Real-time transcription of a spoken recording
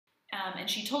And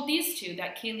she told these two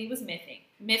that Caylee was Miffing.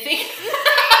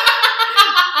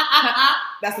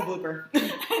 That's a blooper.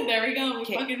 There we go.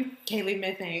 Caylee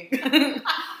mything. I'm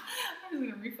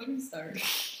just gonna fucking start.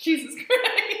 Jesus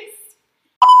Christ.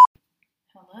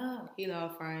 Hello. Hello,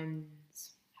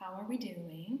 friends. How are we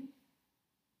doing?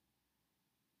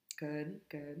 Good.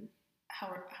 How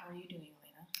are you doing,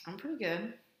 Elena? I'm pretty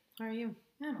good. How are you?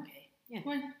 I'm okay. Yeah.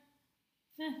 Well,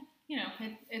 you know,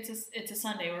 it's a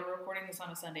Sunday. We're recording this on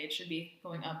a Sunday. It should be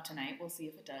going up tonight. We'll see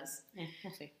if it does. Yeah,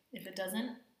 we'll see. If it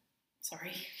doesn't,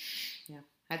 sorry. Yeah.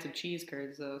 Had some cheese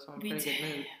curds, though, so I'm in a pretty good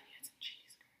mood. We had some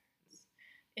cheese curds.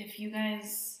 If you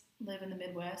guys live in the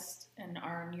Midwest and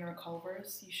are near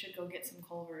Culver's, you should go get some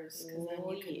Culver's, because then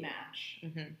you could match.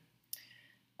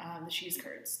 Mm-hmm. The cheese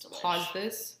curds. Delish. Pause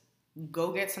this.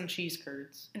 Go get some cheese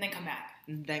curds. And then come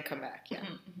back. Yeah.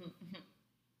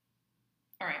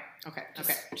 All right. Okay.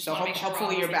 Just So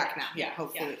hopefully you're back now. Yeah,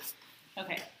 hopefully. Yeah.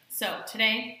 Okay. So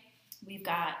today we've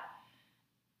got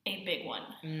a big one.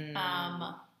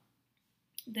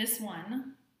 This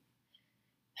one,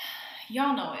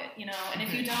 y'all know it, you know, and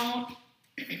if you don't,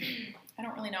 I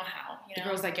don't really know how, you know. The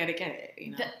girls that get it,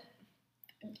 you know.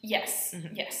 Yes.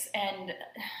 And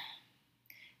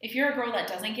if you're a girl that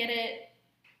doesn't get it,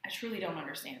 I truly don't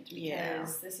understand,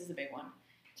 because this is a big one.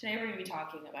 Today we're going to be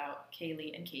talking about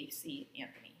Caylee and Caylee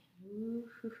Anthony.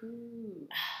 Ooh.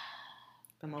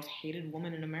 The most hated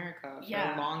woman in America for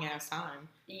a long ass time.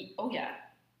 Oh yeah.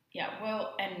 Yeah,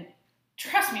 well, and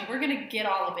trust me, we're going to get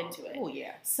all up into it. Oh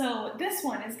yeah. So this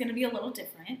one is going to be a little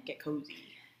different. Get cozy.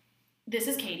 This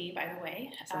is Katie, by the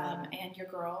way, and your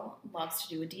girl loves to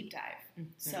do a deep dive. Mm-hmm.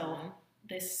 So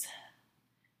this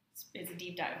is a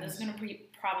deep dive. This is going to be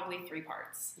probably 3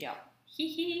 parts. Yeah.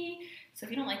 Hee. So if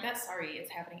you don't like that, sorry,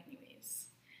 it's happening anyways.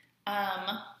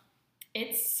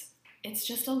 It's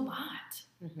just a lot.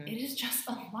 Mm-hmm. It is just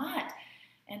a lot.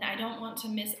 And I don't want to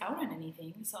miss out on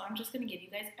anything, so I'm just going to give you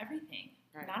guys everything.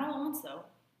 Right. Not all at once, though.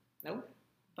 Nope.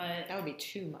 But that would be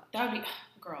too much. That would be,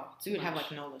 girl. We would have,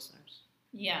 like, no listeners.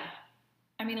 Yeah.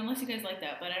 I mean, unless you guys like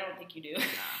that, but I don't think you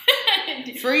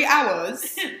do. 3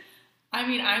 hours. I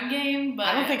mean, I'm game, but...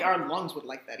 I don't think our lungs would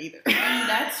like that either. I mean,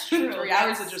 that's true. 3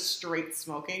 hours of just straight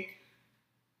smoking.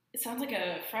 It sounds like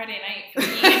a Friday night for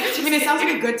me. I mean, it sounds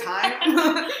like a good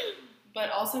time.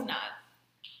 But also not.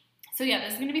 So yeah,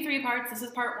 this is going to be 3 parts. This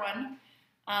is part 1.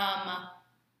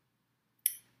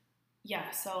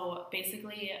 So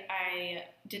basically I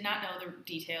did not know the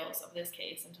details of this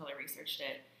case until I researched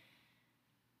it.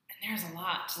 And there's a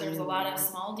lot. There's a lot of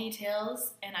small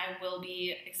details, and I will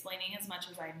be explaining as much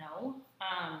as I know.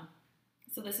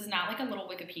 So this is not like a little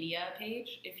Wikipedia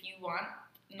page. If you want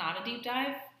not a deep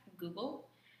dive, Google.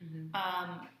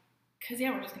 Because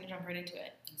we're just going to jump right into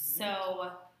it. Mm-hmm.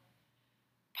 So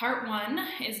part 1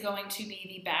 is going to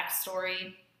be the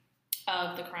backstory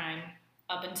of the crime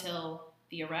up until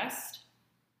the arrest.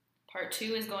 Part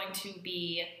 2 is going to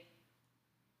be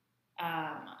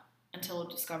until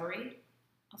discovery,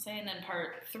 I'll say, and then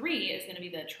part 3 is going to be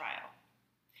the trial.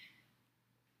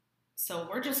 So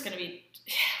we're just going to be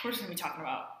talking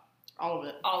about all of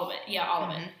it. Yeah,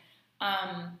 all of it.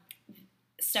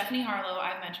 Stephanie Harlow,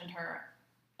 I've mentioned her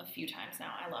a few times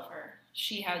now. I love her.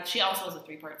 She also has a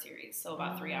 3-part series, so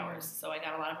about 3 hours. So I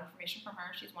got a lot of information from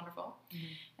her. She's wonderful.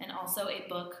 Mm-hmm. And also a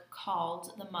book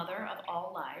called The Mother of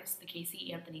All Lies, The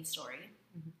Caylee Anthony Story,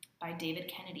 by David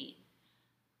Kennedy.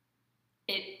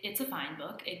 It's a fine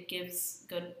book. It gives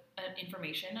good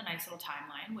information, a nice little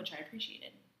timeline, which I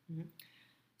appreciated. Mm-hmm.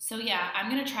 So yeah, I'm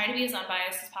going to try to be as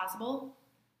unbiased as possible.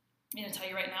 I'm going to tell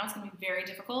you right now, it's going to be very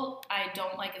difficult. I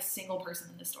don't like a single person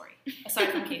in this story, aside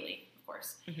from Caylee, of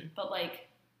course. Mm-hmm. But like,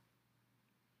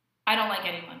 I don't like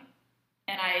anyone,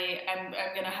 and I'm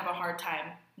going to have a hard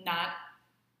time not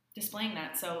displaying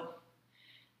that. So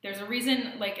there's a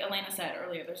reason, like Elena said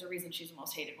earlier, there's a reason she's the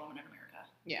most hated woman in America.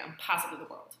 Yeah. Possibly the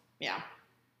world. Yeah.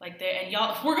 And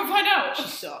y'all, we're going to find out. She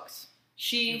sucks.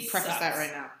 She preface sucks. That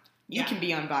right now. You can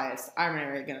be unbiased. I'm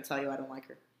going to tell you I don't like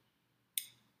her.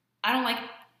 I don't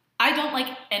like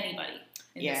anybody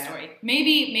in this story.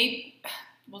 Maybe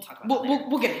we'll talk about it later.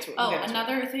 We'll get into it.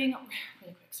 Another thing,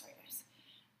 really quick, sorry guys.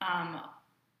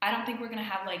 I don't think we're going to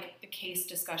have like the case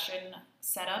discussion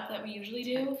setup that we usually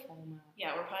do.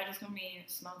 Yeah, we're probably just going to be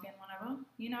smoking whenever,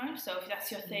 you know? So if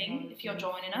that's your thing, if you're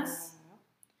joining us.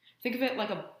 Think of it like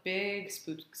a big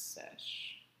spook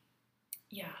sesh.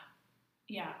 Yeah,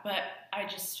 but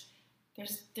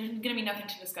there's going to be nothing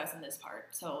to discuss in this part.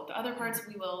 So the other parts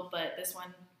we will, but this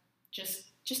one,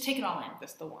 just take it all in.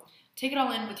 That's the one. Take it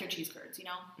all in with your cheese curds, you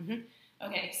know? Mm-hmm.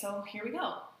 Okay, so here we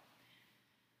go.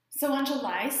 So on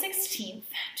July 16th,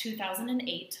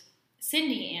 2008,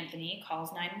 Cindy Anthony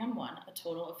calls 911 a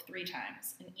total of 3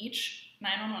 times, and each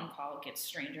 911 call gets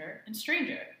stranger and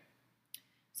stranger.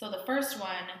 So the first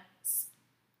one,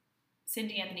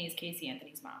 Cindy Anthony is Caylee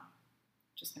Anthony's mom.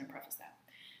 Just going to preface that.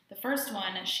 The first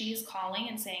one, she's calling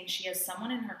and saying she has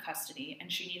someone in her custody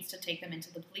and she needs to take them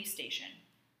into the police station.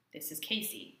 This is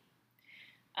Caylee.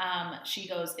 She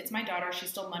goes, it's my daughter, she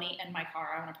stole money and my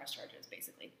car, I want to press charges,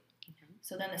 basically. Okay.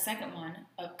 So then the second one,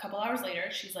 a couple hours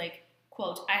later, she's like,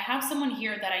 quote, I have someone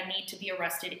here that I need to be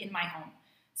arrested in my home.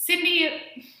 Cindy,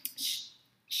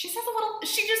 she just says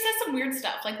some weird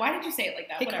stuff. Like, why did you say it like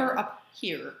that? Pick her up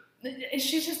here.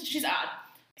 She's odd.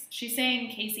 She's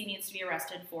saying Caylee needs to be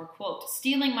arrested for, quote,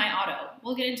 stealing my auto.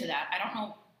 We'll get into that. I don't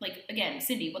know, like, again,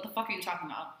 Cindy, what the fuck are you talking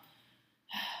about?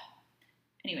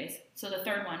 Anyways, so the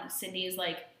third one, Cindy is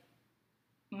like,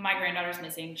 my granddaughter's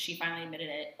missing. She finally admitted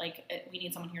it. Like, we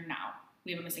need someone here now.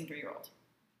 We have a missing 3-year-old.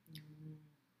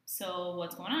 So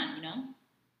what's going on, you know?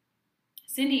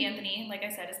 Cindy Anthony, like I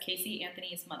said, is Caylee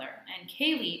Anthony's mother and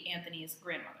Caylee Anthony's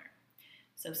grandmother.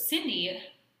 So Cindy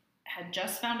had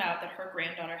just found out that her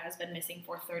granddaughter has been missing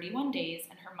for 31 days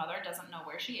and her mother doesn't know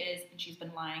where she is and she's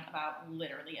been lying about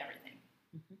literally everything.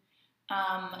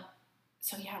 Mm-hmm.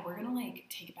 So yeah, we're gonna like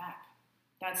take it back.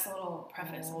 That's a little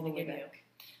preface I'm gonna give you.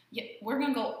 Yeah, we're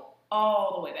gonna go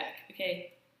all the way back,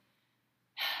 okay?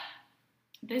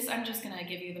 This, I'm just gonna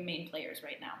give you the main players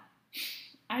right now.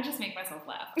 I just make myself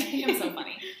laugh. I think I'm so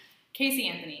funny. Caylee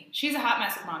Anthony, she's a hot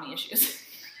mess with mommy issues.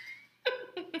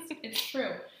 It's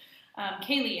true.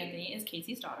 Caylee Anthony is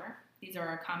Casey's daughter. These are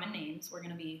our common names we're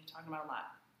going to be talking about a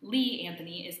lot. Lee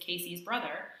Anthony is Casey's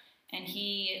brother, and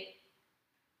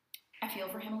I feel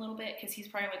for him a little bit because he's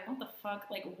probably like, what the fuck?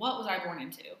 Like, what was I born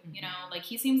into? Mm-hmm. You know, like,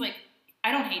 he seems like,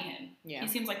 I don't hate him. Yeah. He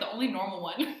seems like the only normal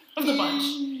one of the bunch.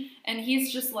 And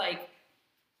he's just like,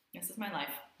 this is my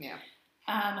life. Yeah.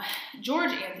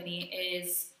 George Anthony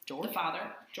is the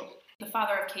father of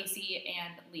Caylee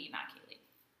and Lee, not Caylee.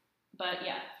 But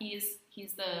yeah, he's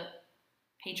the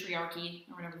patriarchy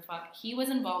or whatever the fuck. He was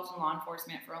involved in law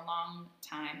enforcement for a long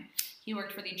time. He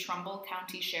worked for the Trumbull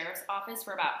County Sheriff's Office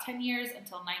for about 10 years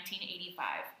until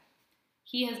 1985.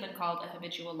 He has been called a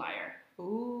habitual liar.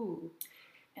 Ooh.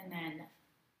 And then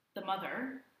the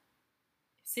mother,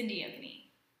 Cindy Anthony.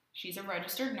 She's a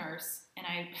registered nurse, and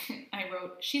I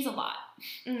wrote, she's a lot.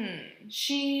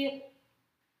 She's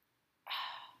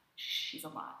a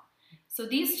lot. So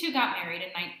these two got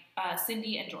married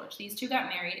Cindy and George. These two got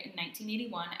married in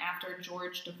 1981 after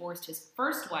George divorced his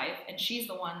first wife, and she's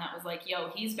the one that was like,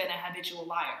 yo, he's been a habitual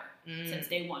liar since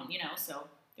day one, you know, so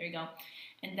there you go.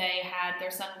 And they had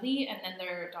their son Lee and then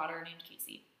their daughter named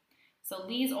Caylee. So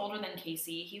Lee's older than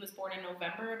Caylee. He was born in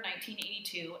November of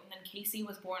 1982, and then Caylee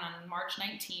was born on March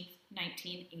 19th,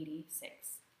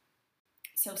 1986.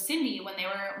 So Cindy, when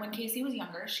Caylee was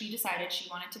younger, she decided she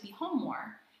wanted to be home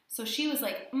more. So she was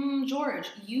like, George,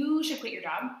 you should quit your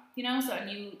job, you know,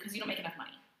 because you don't make enough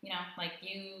money, you know, like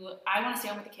I want to stay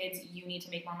home with the kids, you need to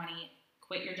make more money,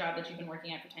 quit your job that you've been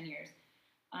working at for 10 years.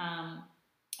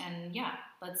 And yeah,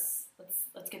 let's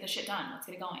get this shit done, let's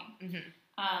get it going. Mm-hmm.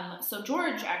 So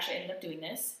George actually ended up doing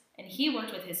this, and he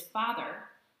worked with his father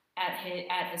at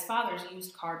his father's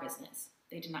used car business.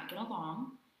 They did not get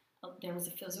along. There was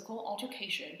a physical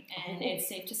altercation, and it's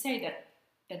safe to say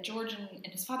that George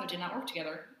and his father did not work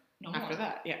together no more. After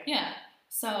that, yeah. Yeah.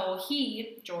 So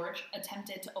George,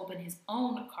 attempted to open his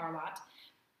own car lot,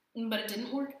 but it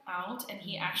didn't work out, and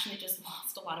he actually just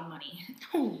lost a lot of money.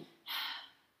 It's a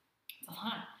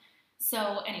lot.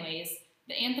 So anyways,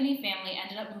 the Anthony family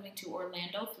ended up moving to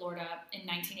Orlando, Florida in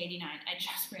 1989. I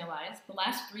just realized the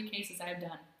last 3 cases I've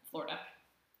done, Florida.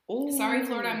 Ooh. Sorry,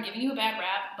 Florida, I'm giving you a bad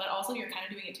rap, but also you're kind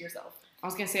of doing it to yourself. I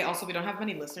was going to say, also, we don't have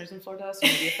many listeners in Florida, so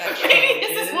maybe if that changes,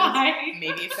 this is why.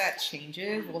 Maybe if that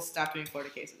changes, we'll stop doing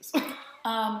Florida cases. We're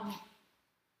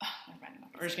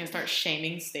just going to start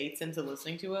shaming states into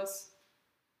listening to us.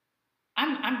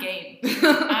 I'm game.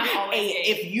 I'm always game.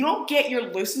 If you don't get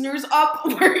your listeners up,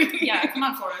 yeah, come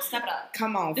on, Florida, step it up.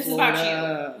 Come on, this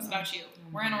Florida. This is about you.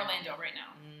 We're in Orlando right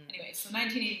now. Anyway, so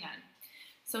 1989.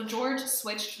 So George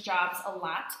switched jobs a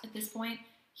lot at this point.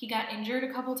 He got injured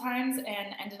a couple times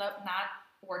and ended up not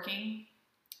working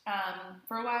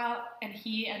for a while, and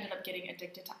he ended up getting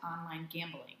addicted to online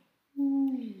gambling.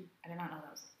 I did not know that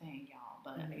was a thing, y'all,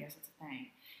 but I guess it's a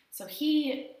thing. So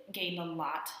he gained a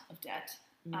lot of debt,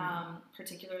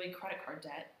 particularly credit card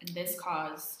debt, and this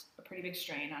caused a pretty big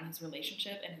strain on his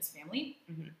relationship and his family.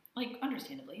 Like,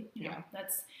 understandably, you know,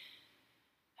 that's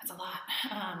a lot.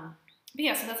 But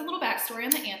yeah, so that's a little backstory on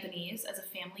the Anthonys as a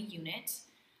family unit.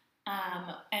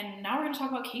 And now we're going to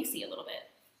talk about Caylee a little bit.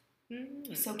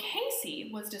 Mm. So Casey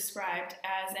was described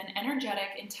as an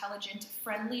energetic, intelligent,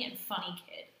 friendly, and funny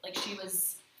kid. Like she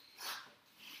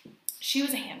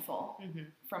was a handful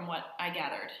from what I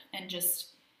gathered, and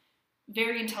just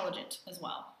very intelligent as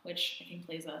well, which I think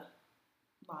plays a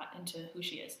lot into who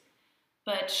she is.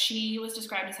 But she was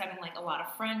described as having like a lot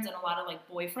of friends and a lot of like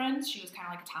boyfriends. She was kind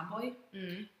of like a tomboy,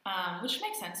 which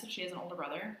makes sense if she has an older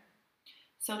brother.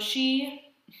 So she's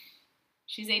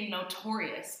a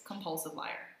notorious compulsive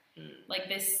liar. Like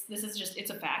this is just, it's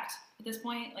a fact at this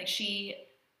point. Like she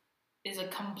is a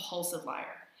compulsive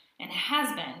liar and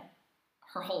has been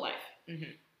her whole life.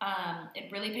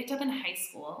 It really picked up in high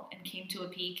school and came to a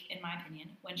peak, in my opinion,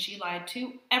 when she lied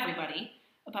to everybody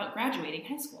about graduating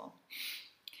high school.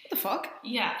 What the fuck?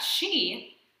 Yeah,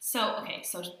 so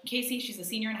Casey, she's a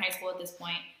senior in high school at this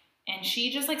point, and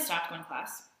she just like stopped going to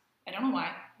class. I don't know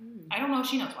why. I don't know if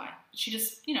she knows why. She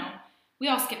just, we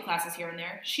all skip classes here and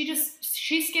there. She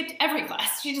skipped every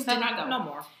class. She just did not go. No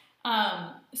more.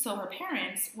 So her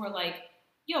parents were like,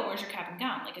 yo, where's your cap and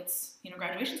gown? Like, it's,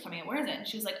 graduation's coming up. Where is it? And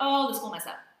she was like, oh, the school messed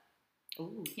up.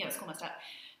 Ooh. Yeah, the school messed up.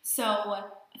 So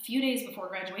a few days before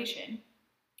graduation,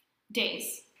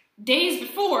 days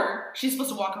before she's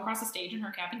supposed to walk across the stage in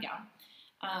her cap and gown,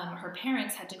 her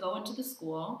parents had to go into the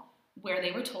school where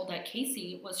they were told that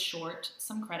Casey was short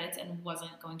some credits and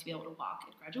wasn't going to be able to walk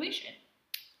at graduation.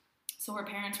 So her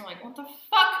parents were like, what the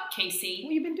fuck, Casey? What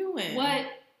have you been doing?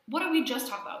 What did we just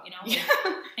talk about, Like,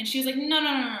 and she was like,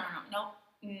 no.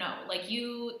 Like,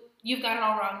 you've got it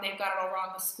all wrong. They've got it all wrong.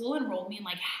 The school enrolled me in,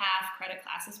 like, half credit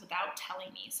classes without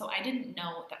telling me. So I didn't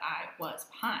know that I was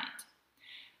behind.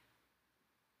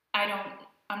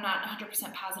 I'm not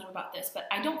 100% positive about this, but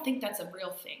I don't think that's a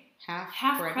real thing.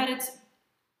 Half credits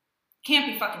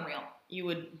can't be fucking real. You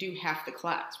would do half the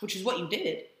class, which is what you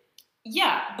did.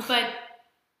 Yeah, but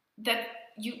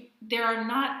there are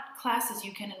not classes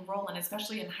you can enroll in,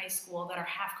 especially in high school, that are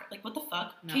half credit. Like, what the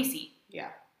fuck? No. Casey. Yeah.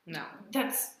 No.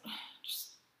 That's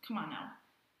just, come on now.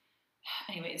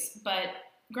 Anyways, but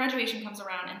graduation comes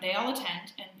around and they all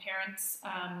attend, and parents,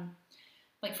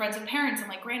 like friends of parents and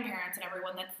like grandparents and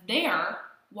everyone that's there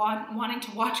wanting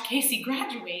to watch Casey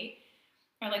graduate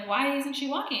are like, why isn't she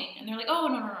walking? And they're like, oh,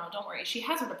 no, don't worry. She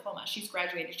has her diploma. She's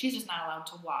graduated. She's just not allowed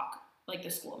to walk. Like,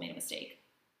 the school made a mistake.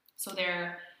 So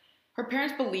her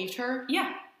parents believed her?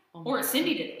 Yeah. Or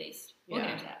Cindy did, at least. We'll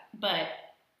get into that. But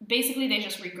basically, they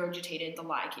just regurgitated the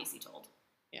lie Casey told.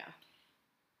 Yeah.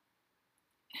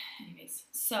 Anyways,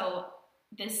 so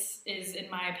this is, in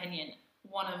my opinion,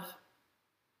 one of...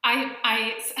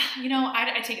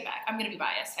 I take it back. I'm going to be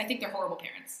biased. I think they're horrible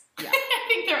parents. Yeah. I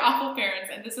think they're awful parents,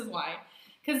 and this is why.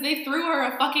 Because they threw her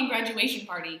a fucking graduation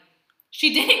party.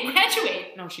 She didn't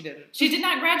graduate. No, she didn't. She did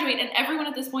not graduate, and everyone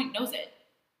at this point knows it.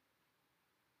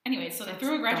 Anyway, so they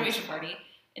threw a graduation party,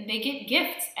 and they get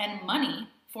gifts and money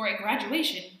for a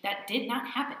graduation that did not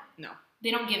happen. No. They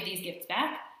don't give these gifts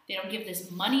back. They don't give this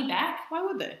money back. Why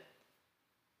would they?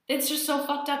 It's just so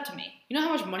fucked up to me. You know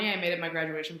how much money I made at my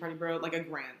graduation party, bro? Like $1,000.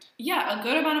 Yeah, a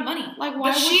good amount of money. Like,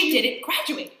 why? But she didn't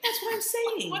graduate. That's what I'm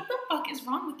saying. What the fuck is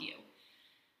wrong with you?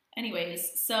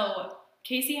 Anyways, so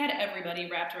Casey had everybody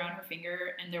wrapped around her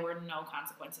finger, and there were no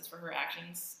consequences for her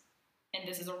actions. And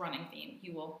this is a running theme.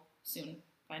 You will soon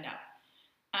find out.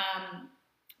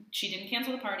 She didn't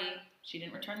cancel the party. She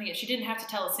didn't return the gift. She didn't have to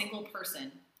tell a single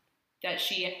person that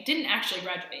she didn't actually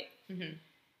graduate. Mm-hmm.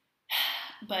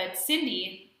 But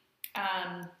Cindy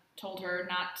told her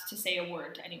not to say a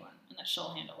word to anyone, and that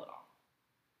she'll handle it all.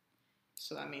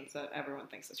 So that means that everyone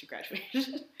thinks that she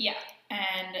graduated. Yeah,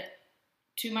 and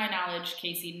to my knowledge,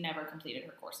 Casey never completed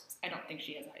her courses. I don't think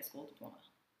she has a high school diploma.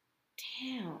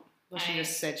 Damn. Well, she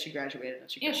just said she graduated.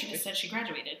 Yeah, she just said she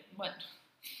graduated. What?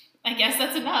 I guess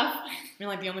that's enough. I mean,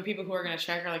 like, the only people who are going to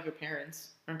check are, like, your parents,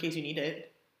 or in case you need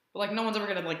it. But, like, no one's ever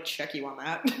going to, like, check you on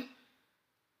that.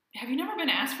 Have you never been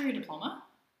asked for your diploma?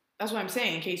 That's what I'm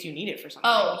saying, in case you need it for something.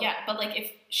 Oh, yeah, but, like,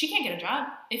 if she can't get a job,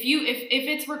 if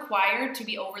it's required to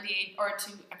be over the age,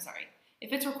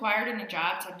 if it's required in a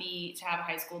job to have a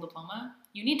high school diploma,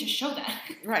 you need to show that.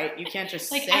 Right, you can't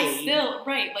just like, say.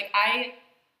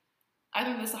 I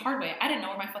learned this the hard way. I didn't know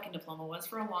where my fucking diploma was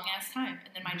for a long ass time.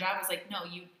 And then my job was like, no,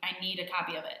 I need a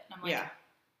copy of it. And I'm like, yeah.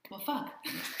 Well, fuck.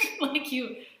 Like,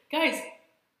 you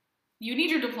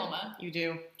need your diploma. You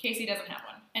do. Casey doesn't have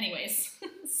one. Anyways,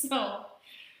 so,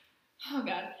 oh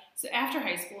God. So after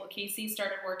high school, Casey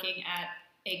started working at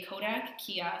a Kodak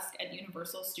kiosk at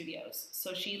Universal Studios.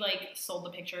 So she, like, sold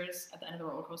the pictures at the end of the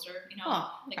roller coaster,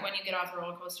 Like, when you get off the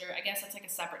roller coaster, I guess it's like a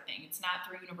separate thing. It's not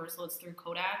through Universal, it's through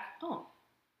Kodak. Oh.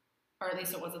 Or at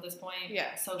least it was at this point.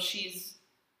 Yeah. So she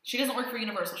doesn't work for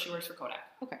Universal, she works for Kodak.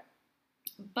 Okay.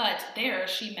 But there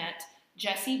she met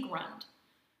Jesse Grund,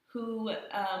 who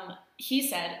he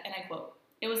said, and I quote,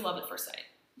 "It was love at first sight."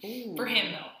 Ooh. For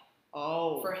him, though.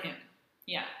 Oh. For him.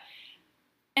 Yeah.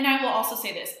 And I will also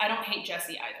say this. I don't hate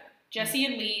Jesse either. Jesse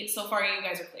and Lee, so far you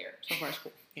guys are clear. So far it's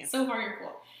cool. Yeah. So far you're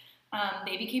cool.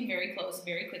 They became very close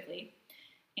very quickly.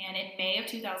 And in May of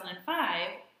 2005,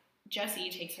 Jesse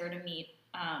takes her to meet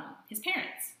his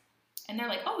parents. And they're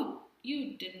like, "Oh,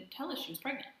 you didn't tell us she was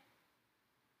pregnant."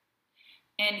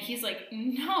 And he's like,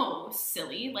 "No,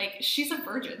 silly. Like, she's a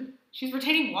virgin. She's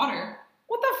retaining water."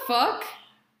 What the fuck?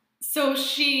 So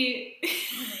she...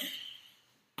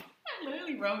 I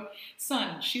literally wrote,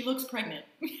 "Son, she looks pregnant."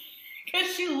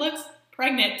 Because she looks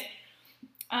pregnant.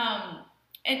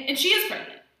 And she is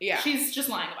pregnant. Yeah. She's just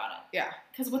lying about it. Yeah.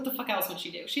 Because what the fuck else would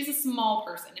she do? She's a small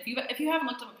person. If you haven't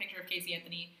looked up a picture of Caylee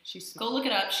Anthony, go look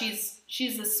it up.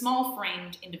 She's a small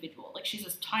framed individual. Like, she's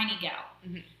a tiny gal.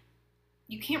 Mm-hmm.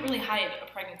 You can't really hide a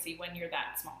pregnancy when you're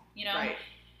that small, you know? Right.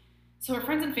 So her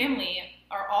friends and family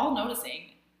are all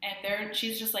noticing, and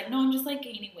she's just like, "No, I'm just like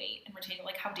gaining weight and retaining,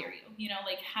 like, how dare you?" You know,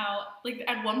 like, how, like,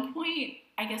 at one point,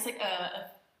 I guess like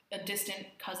a distant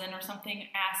cousin or something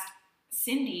asked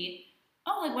Cindy,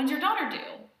 "Oh, like, when's your daughter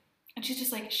due?" And she's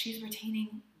just like, "She's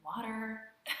retaining water."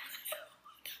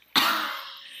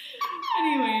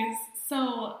 Anyways,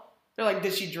 so they're like,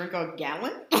 "Did she drink a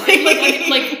gallon?"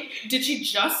 like, did she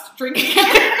just drink a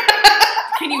gallon?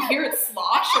 Can you hear it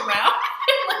slosh around?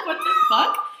 Like, what the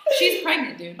fuck? She's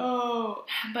pregnant, dude. Oh.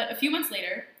 But a few months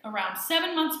later, around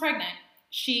 7 months pregnant,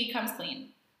 she comes clean.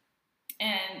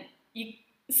 And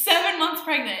 7 months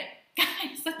pregnant,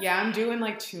 guys. Yeah, I'm due in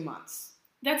like 2 months.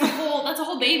 That's a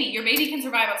whole baby. Your baby can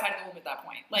survive outside of the womb at that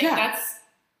point. Like, that's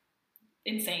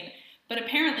insane. But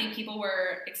apparently people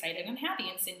were excited and happy,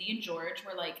 and Cindy and George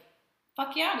were like,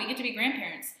 "Fuck yeah, we get to be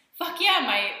grandparents. Fuck yeah,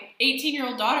 my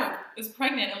 18-year-old daughter is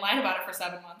pregnant and lied about it for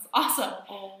 7 months. Awesome."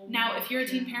 Oh, now, if you're a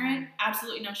teen parent,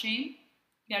 absolutely no shame.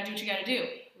 You gotta do what you gotta do.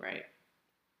 Right.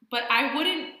 But I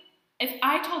wouldn't, if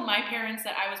I told my parents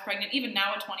that I was pregnant, even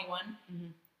now at 21, mm-hmm.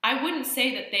 I wouldn't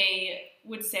say that they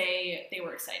would say they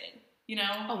were excited. You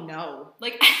know? Oh, no.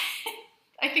 Like,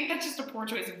 I think that's just a poor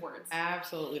choice of words.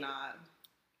 Absolutely not.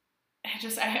 I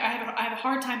have a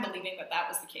hard time believing that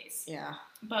was the case. Yeah.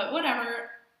 But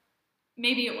whatever.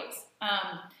 Maybe it was.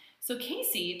 So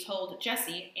Casey told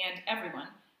Jesse and everyone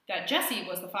that Jesse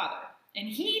was the father. And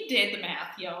he did the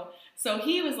math, yo. So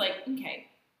he was like, "Okay,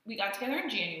 we got together in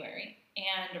January.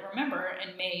 And remember,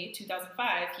 in May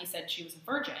 2005, he said she was a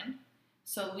virgin.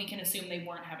 So we can assume they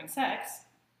weren't having sex.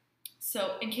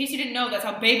 So in case you didn't know, that's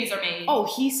how babies are made." Oh,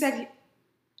 he said...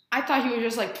 I thought he was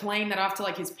just like playing that off to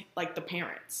like his, like, the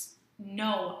parents.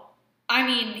 No. I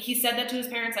mean, he said that to his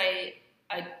parents.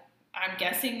 I'm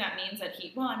guessing that means that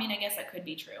I guess that could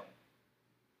be true.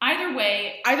 Either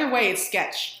way, it's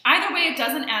sketch. Either way, it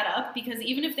doesn't add up, because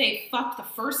even if they fucked the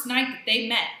first night that they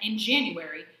met in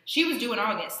January, she was due in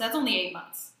August. That's only 8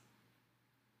 months.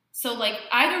 So, like,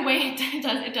 either way,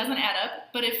 it doesn't add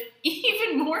up. But if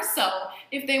even more so,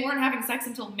 if they weren't having sex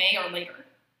until May or later.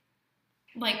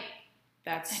 Like,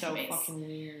 that's anyways. So fucking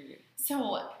weird.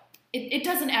 So it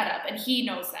doesn't add up, and he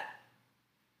knows that.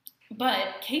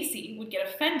 But Casey would get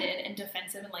offended and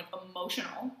defensive and, like,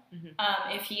 emotional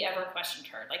if he ever questioned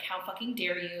her. Like, "How fucking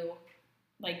dare you?"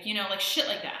 Like, you know, like, shit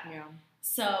like that. Yeah.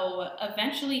 So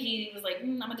eventually he was like,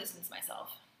 "I'm going to distance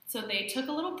myself." So they took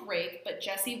a little break, but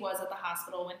Jesse was at the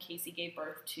hospital when Casey gave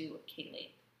birth to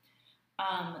Caylee.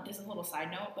 There's a little side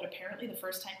note, but apparently the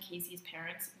first time Casey's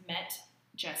parents met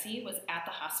Jesse was at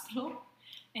the hospital.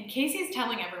 And Casey's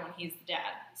telling everyone he's the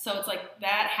dad. So it's like,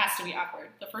 that has to be awkward.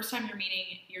 The first time you're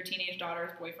meeting your teenage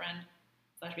daughter's boyfriend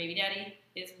 / baby daddy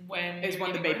is when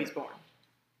the baby's born.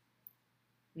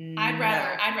 I'd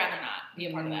rather not be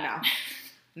a part of that.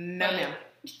 No.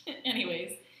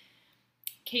 Anyways,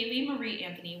 Caylee Marie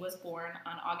Anthony was born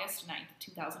on August 9th,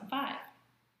 2005.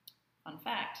 Fun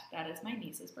fact, that is my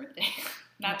niece's birthday.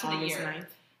 Not to the year. August 9th?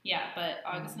 Yeah, but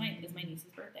August 9th is my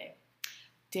niece's birthday.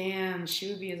 Damn, she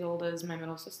would be as old as my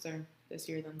middle sister this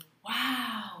year then.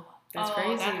 Wow. That's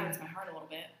crazy. That hurts my heart a little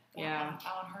bit. Yeah.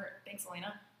 That one hurt. Thanks,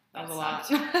 Elena. That was a lot.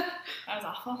 That was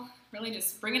awful. Really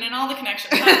just bringing in all the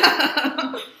connections.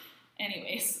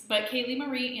 Anyways, but Caylee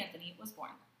Marie Anthony was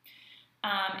born.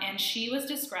 And she was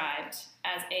described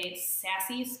as a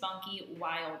sassy, spunky,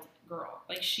 wild girl.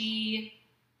 Like,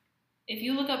 if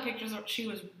you look up pictures, she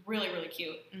was really, really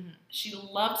cute. Mm-hmm. She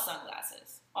loved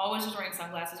sunglasses. Always was wearing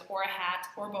sunglasses or a hat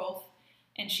or both.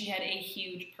 And she had a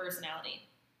huge personality.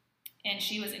 And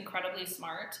she was incredibly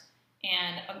smart.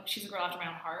 And she's a girl after my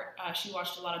own heart. She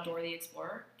watched a lot of Dora the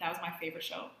Explorer. That was my favorite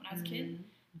show when I was a kid.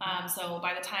 So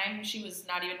by the time she was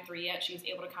not even 3 yet, she was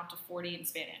able to count to 40 in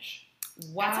Spanish.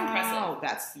 Wow. That's impressive.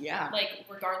 That's, yeah. Like,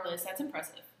 regardless, that's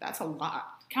impressive. That's a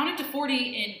lot. Counting to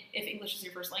 40 if English is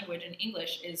your first language, and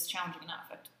English is challenging enough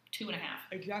at 2.5.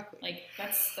 Exactly. Like,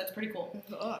 that's pretty cool.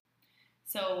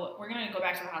 So we're going to go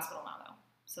back to the hospital now, though.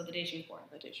 So the day she was born.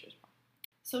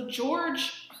 So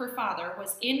George, her father,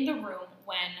 was in the room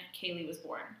when Caylee was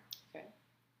born. Okay.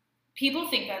 People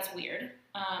think that's weird.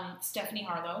 Stephanie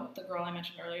Harlow, the girl I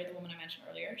mentioned earlier, the woman I mentioned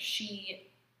earlier, she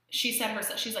said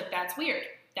herself, she's like, that's weird.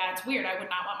 That's weird. I would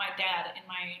not want my dad in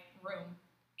my room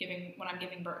when I'm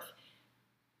giving birth.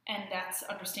 And that's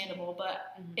understandable.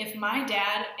 But if my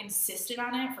dad insisted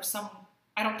on it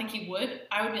I don't think he would.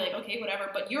 I would be like, okay, whatever.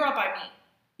 But you're all by me.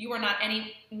 You are not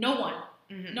no one.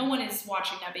 Mm-hmm. No one is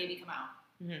watching that baby come out.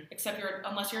 Mm-hmm.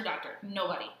 Unless you're a doctor.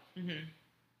 Nobody. Mm-hmm.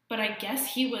 But I guess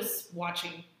he was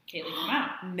watching Caylee come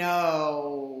out.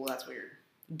 No, that's weird.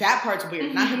 That part's weird.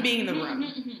 Mm-hmm. Not him being in the room.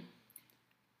 Mm-hmm.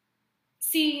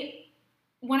 See,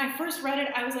 when I first read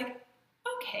it, I was like,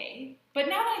 okay. But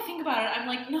now that I think about it, I'm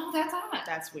like, no, that's odd.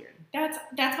 That's weird. That's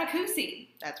my koozie.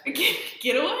 That's weird.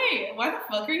 Get away. Why the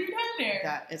fuck are you down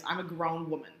there? I'm a grown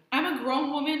woman. I'm a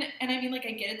grown woman, and I mean, like,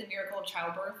 I get it, the miracle of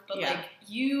childbirth, but, like,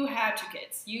 you had 2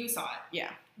 kids. You saw it.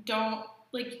 Yeah. Don't,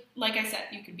 like I said,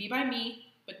 you could be by me,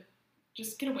 but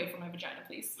just get away from my vagina,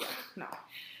 please. Yeah. No.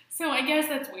 So I guess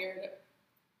that's weird.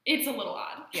 It's a little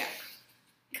odd. Yeah.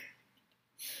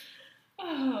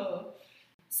 Oh.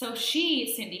 So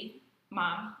Cindy,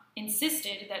 mom,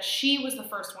 insisted that she was the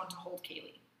first one to hold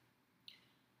Caylee.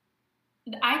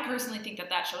 I personally think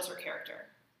that shows her character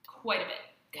quite a bit,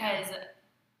 because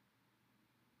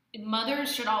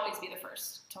mothers should always be the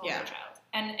first to hold their child.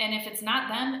 And if it's not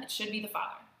them, it should be the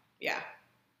father. Yeah.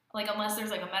 Like, unless there's,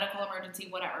 like, a medical emergency,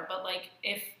 whatever. But, like,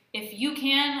 if you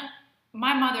can,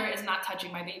 my mother is not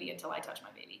touching my baby until I touch my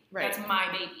baby. Right. That's my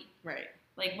baby. Right.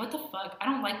 Like, what the fuck? I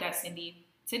don't like that, Cindy.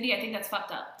 Cindy, I think that's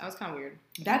fucked up. That was kind of weird.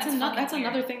 That's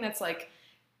another thing that's, like,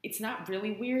 it's not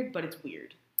really weird, but it's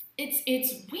weird.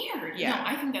 It's weird. Yeah. No,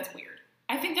 I think that's weird.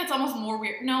 I think that's almost more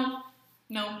weird. No,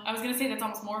 I was going to say that's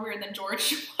almost more weird than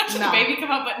George watching the baby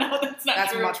come out, but no, that's not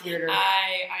true. That's much weirder.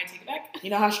 I take it back. You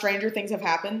know how Stranger Things have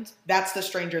happened? That's the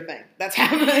Stranger Thing. That's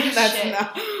happening.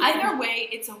 Either way,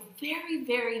 it's a very,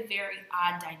 very, very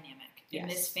odd dynamic in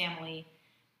this family,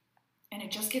 and it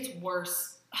just gets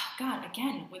worse. Oh, God,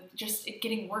 again, with just it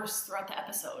getting worse throughout the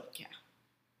episode. Yeah.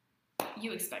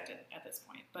 You expect it at this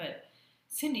point, but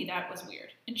Cindy, that was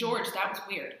weird. And George, that was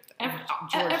weird.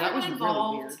 George, that was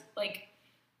involved, really weird. Like,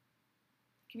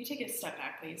 can we take a step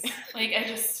back, please? Like,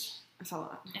 I saw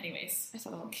that. Anyways. I saw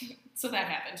that. So that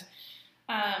happened.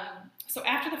 So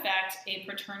after the fact, a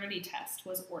paternity test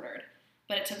was ordered,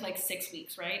 but it took like 6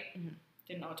 weeks, right? Mm-hmm.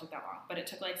 Didn't know it took that long, but it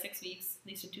took like 6 weeks, at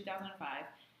least in 2005.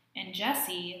 And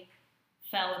Jesse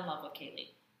fell in love with Caylee.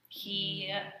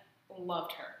 He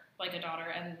loved her like a daughter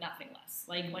and nothing less.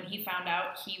 Like, when he found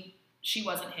out she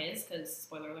wasn't his, because,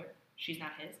 spoiler alert, she's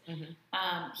not his,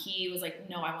 he was like,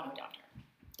 no, I want to adopt her.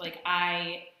 Like,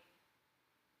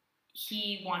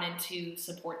 he wanted to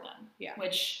support them. Yeah.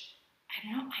 Which, I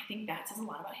don't know, I think that says a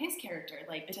lot about his character.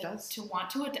 Like, to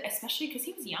want to, especially because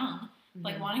he was young,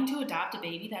 like, wanting to adopt a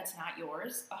baby that's not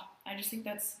yours. I just think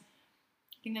that's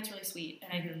really sweet.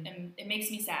 And and it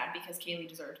makes me sad because Caylee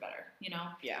deserved better, you know?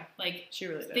 Yeah. Like, she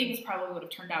really did. Things probably would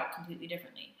have turned out completely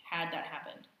differently had that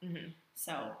happened. Mm-hmm.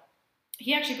 So,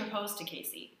 he actually proposed to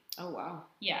Casey. Oh, wow.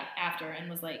 Yeah, after, and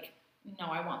was like, no,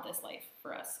 I want this life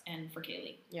for us and for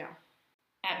Caylee. Yeah.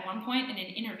 At one point in an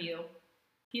interview,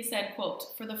 he said,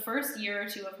 quote, "For the first year or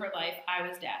 2 of her life, I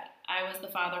was dad. I was the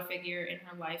father figure in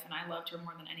her life, and I loved her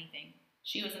more than anything.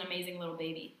 She was an amazing little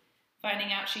baby.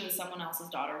 Finding out she was someone else's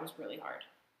daughter was really hard."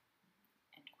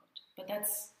 End quote. But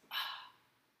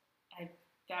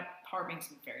that part makes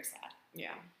me very sad.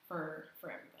 Yeah. For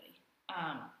everybody.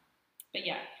 But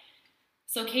yeah.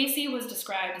 So Casey was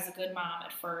described as a good mom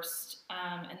at first,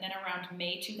 and then around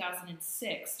May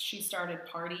 2006, she started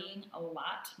partying a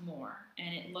lot more,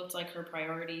 and it looked like her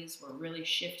priorities were really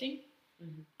shifting.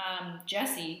 Mm-hmm.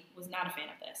 Jesse was not a fan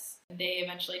of this. They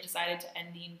eventually decided to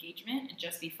end the engagement and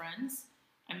just be friends.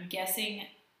 I'm guessing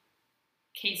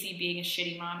Casey being a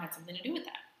shitty mom had something to do with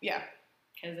that. Yeah.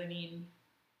 Because, I mean,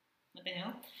 what the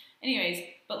hell? Anyways,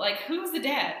 but, like, who's the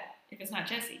dad if it's not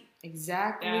Jesse?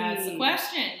 Exactly. That's the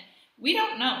question. We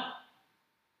don't know.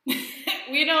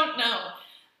 We don't know.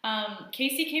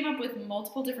 Casey came up with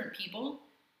multiple different people,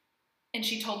 and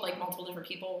she told, like, multiple different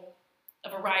people, a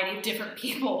variety of different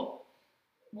people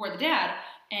were the dad,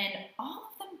 and all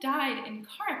of them died in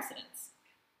car accidents.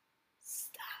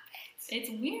 Stop it. It's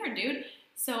weird, dude.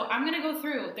 So I'm going to go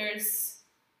through. There's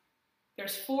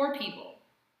 4 people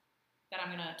that I'm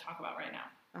going to talk about right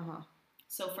now. Uh-huh.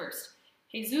 So first,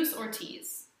 Jesus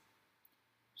Ortiz.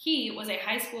 He was a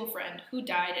high school friend who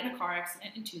died in a car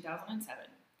accident in 2007.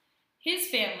 His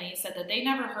family said that they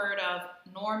never heard of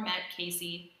nor met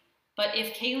Casey, but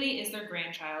if Caylee is their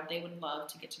grandchild, they would love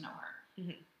to get to know her.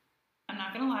 Mm-hmm. I'm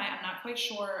not going to lie, I'm not quite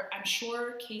sure. I'm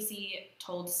sure Casey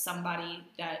told somebody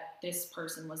that this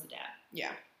person was the dad.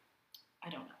 Yeah. I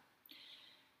don't know.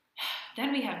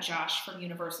 Then we have Josh from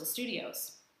Universal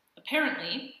Studios.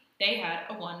 Apparently, they had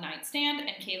a one-night stand,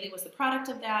 and Caylee was the product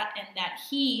of that, and that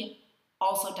he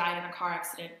also died in a car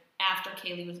accident after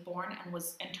Caylee was born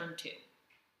and turned 2.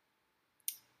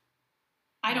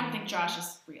 I don't think Josh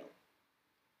is real.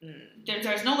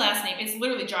 There's no last name. It's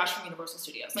literally Josh from Universal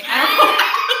Studios. Like,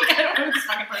 I don't know who this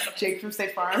fucking person is. Jake from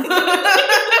State Farm.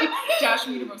 Josh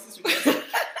from Universal Studios.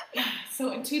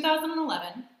 So in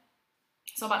 2011,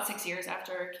 so about 6 years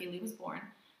after Caylee was born,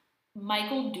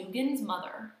 Michael Dugan's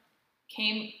mother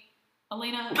came...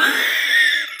 Elena...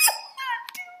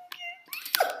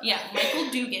 Yeah, Michael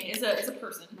Dugan is a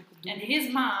person, and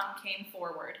his mom came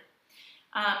forward,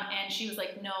 and she was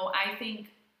like, "No, I think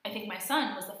my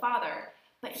son was the father,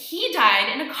 but he died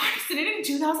in a car accident in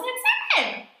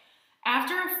 2007."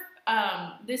 After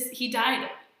he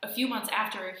died a few months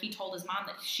after he told his mom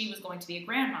that she was going to be a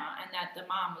grandma, and that the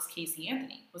mom was Caylee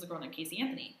Anthony, was a girl named Caylee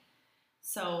Anthony.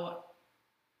 So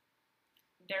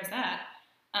there's that,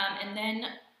 and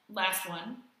then last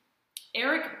one,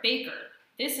 Eric Baker.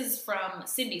 This is from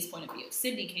Cindy's point of view.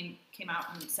 Cindy came out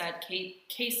and said,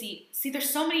 Casey, see, there's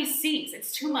so many C's.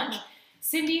 It's too much.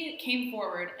 Cindy came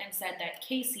forward and said that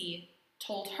Casey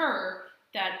told her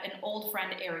that an old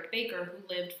friend, Eric Baker,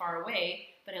 who lived far away,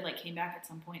 but had came back at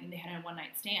some point and they had a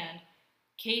one-night stand,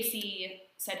 Casey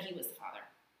said he was the father.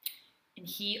 And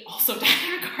he also died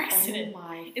in a car accident. Oh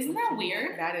my. Isn't that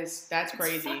weird? That's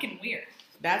crazy. It's fucking weird.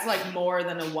 That's more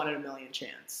than a 1 in a million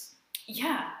chance.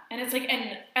 Yeah, and it's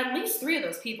and at least 3 of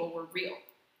those people were real.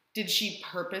 Did she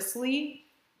purposely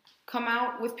come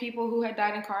out with people who had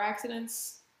died in car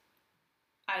accidents?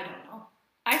 I don't know.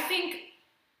 I think...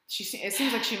 It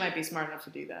seems like she might be smart enough to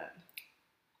do that.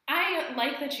 I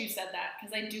like that you said that,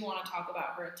 because I do want to talk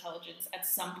about her intelligence at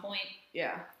some point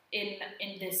in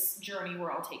this journey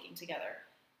we're all taking together,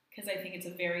 because I think it's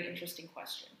a very interesting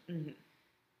question.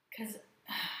 Because...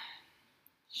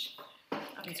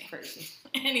 Okay. It's crazy.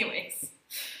 Anyways,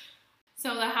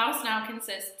 so the house now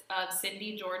consists of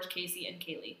Cindy, George, Casey, and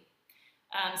Caylee.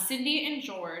 Cindy and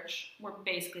George were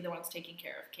basically the ones taking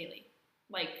care of Caylee.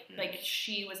 Like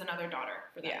she was another daughter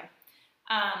for them.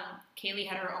 Yeah. Caylee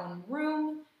had her own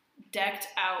room, decked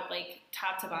out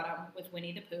top to bottom with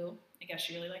Winnie the Pooh. I guess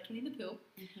she really liked Winnie the Pooh.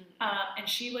 And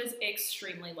she was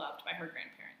extremely loved by her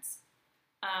grandparents.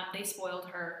 They spoiled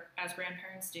her, as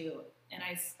grandparents do. And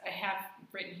I have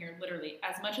written here, literally,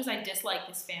 as much as I dislike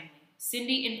this family,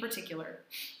 Cindy in particular,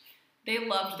 they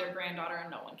loved their granddaughter,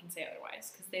 and no one can say otherwise,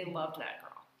 because they loved that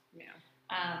girl. Yeah.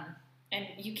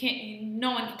 And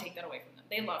no one can take that away from them.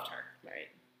 They loved her. Right.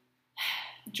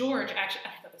 George, actually,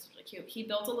 I thought this was really cute. He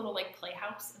built a little,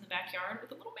 playhouse in the backyard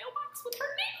with a little mailbox with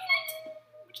her name in it,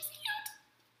 which is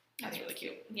cute. That's really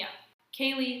cute. Yeah.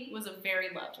 Caylee was a very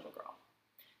loved little girl,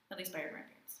 at least by her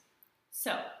grandparents.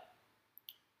 So...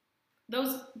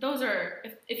 Those are,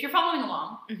 if you're following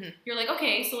along, you're like,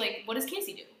 okay, so what does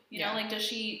Casey do? You know,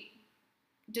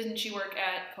 didn't she work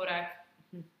at Kodak?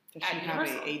 Does she have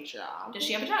a job? Does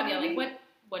she have a job? Yeah,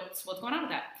 what's going on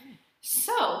with that?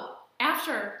 So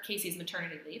after Casey's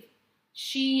maternity leave,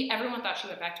 everyone thought she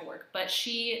went back to work, but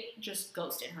she just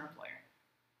ghosted her employer.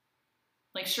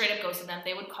 Straight up ghosted them.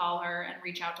 They would call her and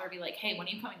reach out to her, be like, hey, when are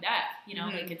you coming back? You know,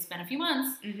 it's been a few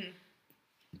months.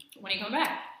 When are you coming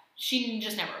back? She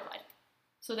just never replied.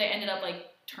 So they ended up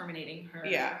terminating her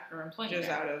employment. Just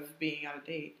out of being out of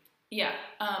date. Yeah.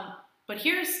 But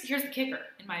here's the kicker,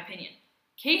 in my opinion.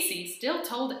 Casey still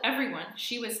told everyone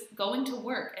she was going to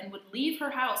work and would leave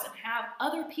her house and have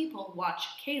other people watch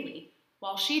Caylee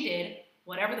while she did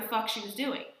whatever the fuck she was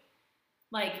doing.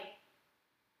 What?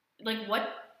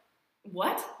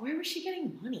 Where was she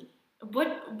getting money?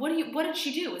 What did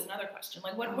she do is another question.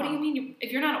 What do you mean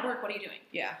if you're not at work, what are you doing?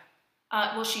 Yeah.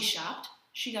 Well, she shopped.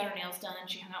 She got her nails done.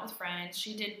 She hung out with friends.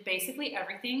 She did basically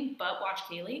everything but watch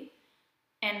Caylee.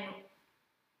 And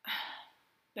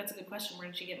that's a good question. Where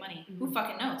did she get money? Who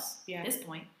fucking knows at this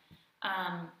point?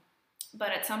 But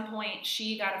at some point,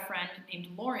 she got a friend named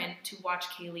Lauren to watch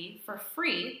Caylee for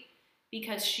free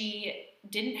because she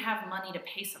didn't have money to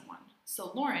pay someone.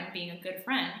 So Lauren, being a good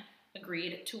friend,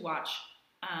 agreed to watch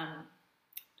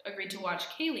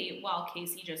Caylee while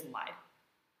Casey just lied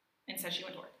and said she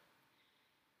went to work.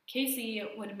 Casey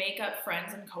would make up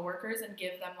friends and coworkers and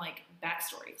give them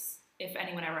backstories if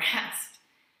anyone ever asked.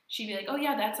 she'd be like, oh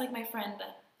yeah, that's like my friend.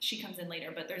 She comes in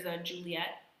later, but there's a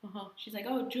Juliet. She's like,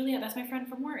 oh, Juliet, that's my friend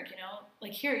from work, you know?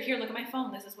 Like, here, look at my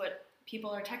phone. This is what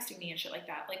people are texting me and shit like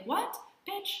that. Like, what?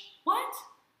 Bitch, what?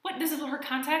 What? This is her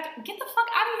contact? Get the fuck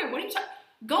out of here. What are you talking?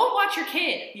 Go watch your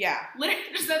kid. Yeah. Literally,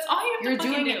 that's all you have to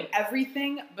fucking do. You're doing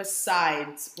everything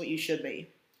besides what you should be.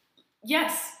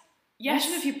 Yes.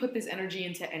 Imagine if you put this energy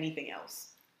into anything else.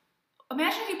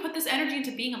 Imagine if you put this energy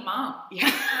into being a mom.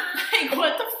 Yeah. Like,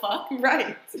 what the fuck?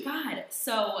 Right. God.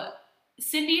 So,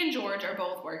 Cindy and George are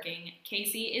both working.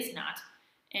 Casey is not.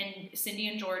 And Cindy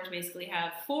and George basically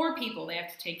have 4 people they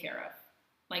have to take care of.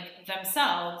 Like,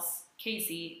 themselves,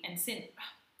 Casey, and Caylee.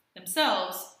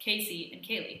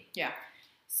 Yeah.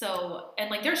 So, and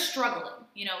like, they're struggling.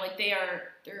 You know, like,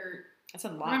 they're... That's a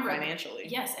lot financially.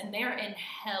 Yes, and they're in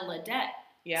hella debt.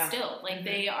 Yeah. Still. Like,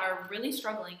 they are really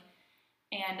struggling.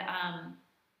 And,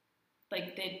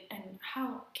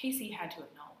 how Casey had to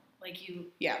have known. Like,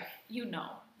 you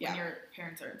know when your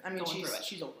parents are going through it.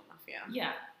 She's old enough, yeah.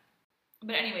 Yeah.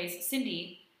 But anyways,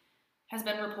 Cindy has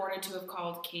been reported to have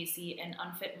called Casey an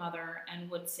unfit mother and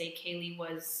would say Caylee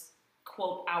was,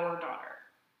 quote, our daughter.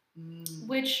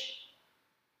 Which...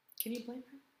 Can you blame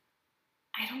her?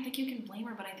 I don't think you can blame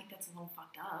her, but I think that's a little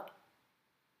fucked up.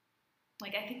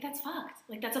 Like, I think that's fucked.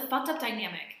 Like, that's a fucked up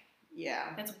dynamic.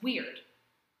 Yeah. That's weird.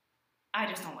 I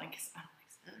just don't like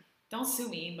Don't sue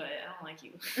me, but I don't like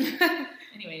you.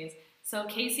 Anyways, so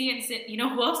Casey and Cindy, you know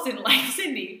who else didn't like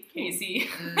Cindy? Casey.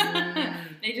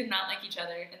 They did not like each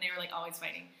other, and they were, like, always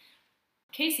fighting.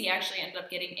 Casey actually ended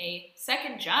up getting a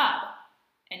second job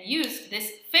and used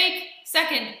this fake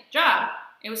second job.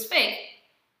 It was fake.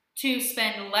 To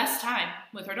spend less time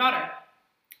with her daughter.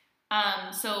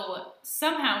 So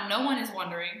somehow no one is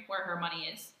wondering where her money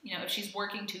is. You know, if she's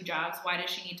working 2 jobs, why does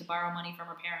she need to borrow money from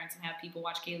her parents and have people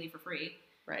watch Caylee for free?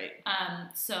 Right.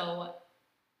 So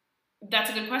that's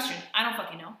a good question. I don't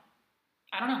fucking know.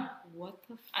 I don't know. What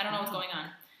the fuck? I don't know what's going on.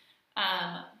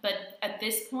 But at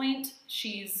this point,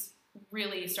 she's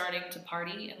really starting to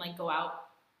party and, like, go out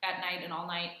at night and all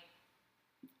night.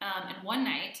 And one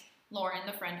night... Lauren,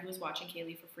 the friend who was watching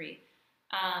Caylee for free,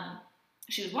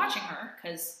 she was watching her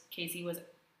because Casey was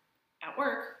at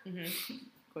work,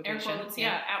 air quotes,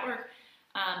 at work,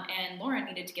 and Lauren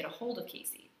needed to get a hold of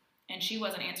Casey, and she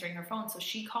wasn't answering her phone, so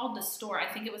she called the store. I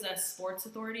think it was a Sport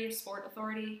Authority.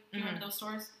 Do you remember those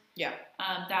stores? Yeah.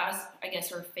 That was, I guess,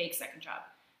 her fake second job.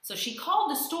 So she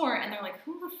called the store, and they're like,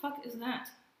 who the fuck is that?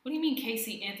 What do you mean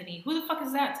Caylee Anthony? Who the fuck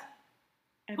is that?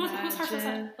 Who's her is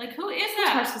that? Like, who is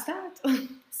that? Whose is that?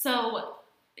 So,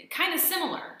 kind of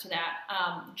similar to that,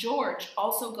 George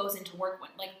also goes into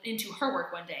her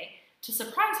work one day to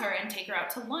surprise her and take her out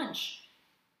to lunch.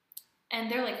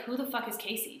 And they're like, who the fuck is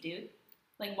Casey, dude?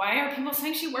 Like, why are people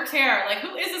saying she works here? Like,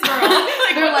 who is this girl?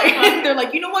 They're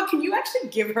like, you know what? Can you actually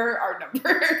give her our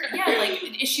number? Yeah, like,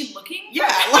 is she looking?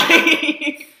 Yeah,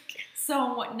 like.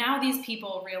 So now these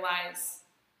people realize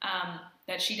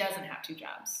that she doesn't have 2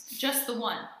 jobs, just the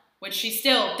one, which she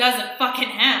still doesn't fucking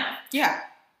have. Yeah.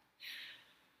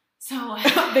 So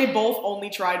they both only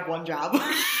tried 1 job. Oh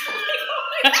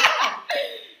my God.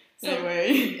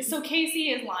 Anyway. So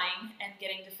Casey is lying and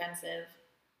getting defensive.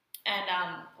 And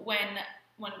when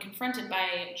confronted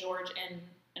by George and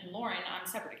Lauren on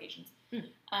separate occasions,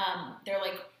 they're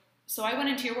like, so I went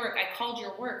into your work. I called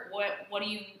your work. What do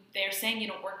you... They're saying you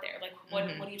don't work there. Like, what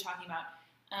are you talking about?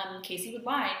 Casey would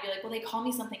lie and be like, well, they call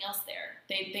me something else there.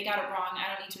 They got it wrong. I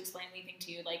don't need to explain anything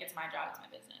to you. Like, it's my job. It's my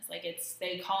business. Like,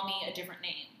 they call me a different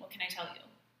name. What can I tell you?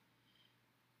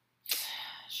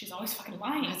 She's always fucking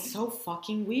lying. That's so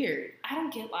fucking weird. I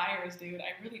don't get liars, dude.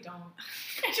 I really don't.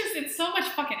 It's so much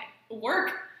fucking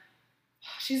work.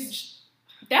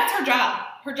 That's her job.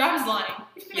 Her job is lying.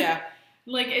 Yeah.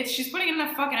 Like, she's putting in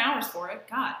enough fucking hours for it.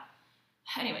 God.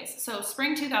 Anyways, so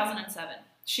spring 2007.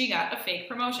 She got a fake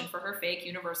promotion for her fake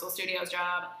Universal Studios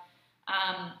job.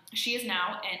 She is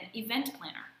now an event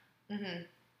planner.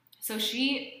 So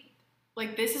she,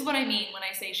 like, this is what I mean when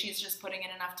I say she's just putting in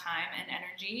enough time and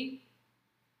energy.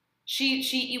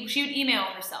 She would email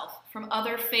herself from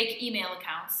other fake email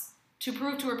accounts to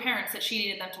prove to her parents that she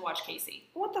needed them to watch Casey.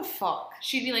 What the fuck?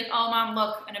 She'd be like, oh, Mom,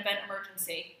 look, an event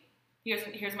emergency.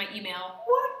 Here's my email.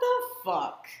 What the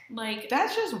fuck? Like,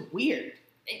 that's just weird.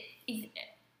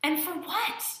 And for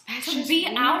what? That's to just be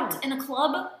weird. Out in a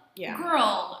club? Yeah.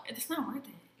 Girl, it's not worth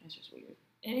it. It's just weird.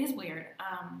 It is weird.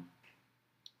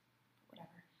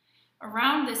 Whatever.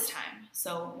 Around this time,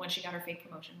 so when she got her fake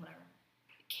promotion, whatever,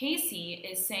 Casey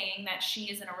is saying that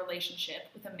she is in a relationship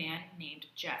with a man named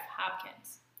Jeff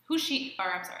Hopkins, who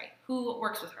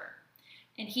works with her.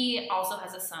 And he also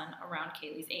has a son around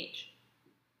Caylee's age.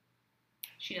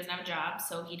 She doesn't have a job,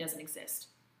 so he doesn't exist.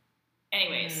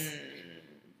 Anyways,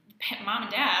 mom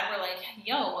and dad were like,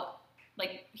 yo,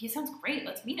 like, he sounds great.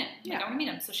 Let's meet him. Like, I want to meet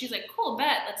him. So she's like, cool,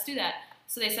 bet. Let's do that.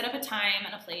 So they set up a time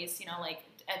and a place, you know, like,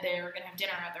 they were going to have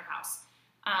dinner at their house.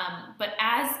 But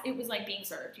as it was, like, being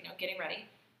served, you know, getting ready,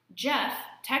 Jeff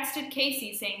texted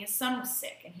Casey saying his son was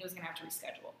sick and he was going to have to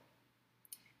reschedule.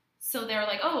 So they were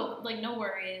like, oh, like, no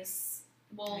worries.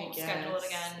 We'll schedule it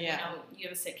again. Yeah. You know, you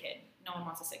have a sick kid. No one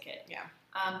wants a sick kid. Yeah.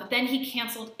 But then he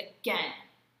canceled again.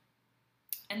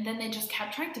 And then they just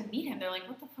kept trying to meet him. They're like,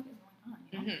 what the fuck is going on?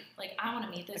 You know? Like, I want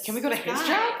to meet this. Can we go to his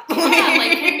job? Yeah,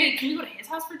 like, can we go to his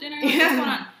house for dinner? Like, what's going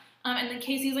on? And then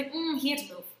Casey was like, he had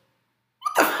to move.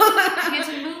 He had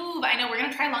to move. I know, we're going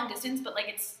to try long distance, but,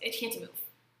 like, he had to move.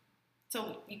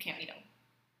 So you can't meet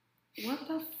him. What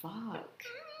the fuck?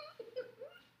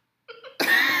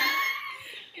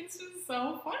 It's just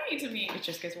so funny to me. It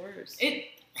just gets worse.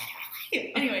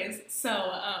 Anyways,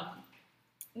 so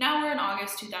now we're in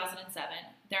August 2007.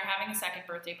 They're having a second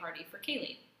birthday party for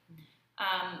Caylee.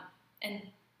 And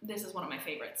this is one of my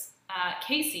favorites.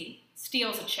 Casey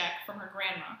steals a check from her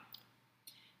grandma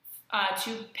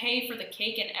to pay for the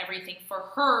cake and everything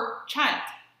for her child.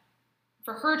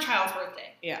 For her child's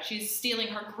birthday. Yeah. She's stealing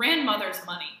her grandmother's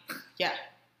money. Yeah.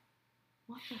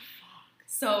 What the fuck?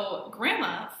 So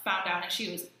grandma found out and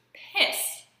she was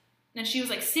pissed. And she was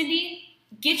like, Cindy,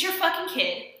 get your fucking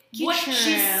kid.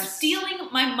 She's stealing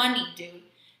my money, dude.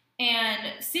 And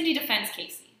Cindy defends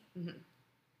Casey.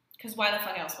 Because why the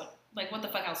fuck else would, like, what the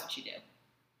fuck else would she do?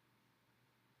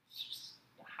 It's just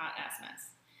a hot ass mess.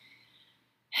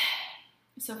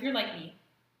 So if you're like me,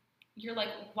 you're like,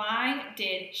 why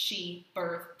did she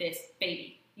birth this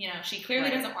baby? You know, she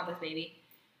clearly doesn't want this baby.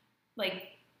 Like,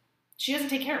 she doesn't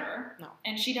take care of her. No.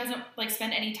 And she doesn't, like,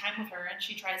 spend any time with her, and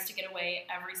she tries to get away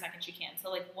every second she can.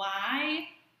 So, like, why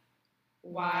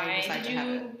did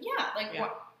you,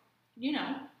 what, you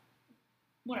know,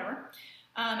 whatever.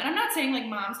 And I'm not saying, like,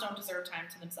 moms don't deserve time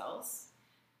to themselves,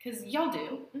 because y'all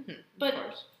do. But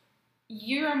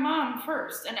you're a mom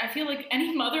first. And I feel like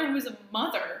any mother who's a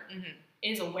mother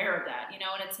is aware of that, you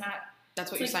know, and it's not.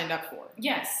 That's what you signed up for.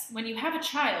 Yes. When you have a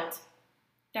child,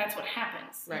 that's what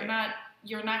happens. Right.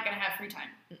 You're not going to have free time.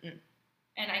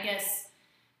 And I guess,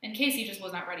 and Casey just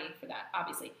was not ready for that,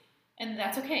 obviously. And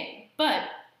that's okay. But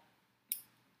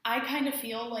I kind of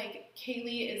feel like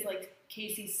Caylee is like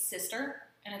Casey's sister,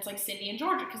 and it's like Cindy and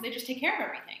Georgia, because they just take care of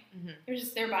everything.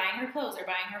 They're buying her clothes, they're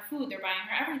buying her food, they're buying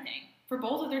her everything for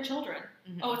both of their children.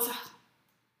 That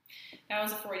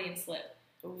was a Freudian slip.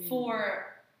 Ooh. For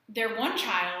their one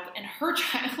child and her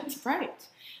child. Right.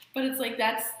 But it's like,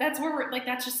 that's where we're, like,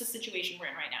 that's just the situation we're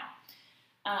in right now.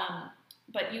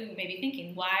 But you may be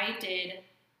thinking, why did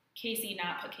Casey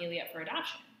not put Caylee up for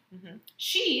adoption?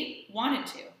 She wanted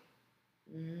to.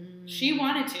 She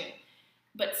wanted to.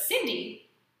 But Cindy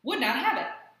would not have it.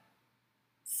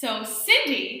 So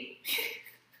Cindy,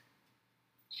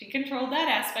 she controlled that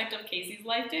aspect of Casey's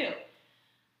life too.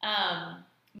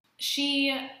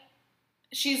 She's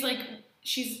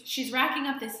racking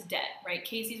up this debt, right?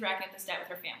 Casey's racking up this debt with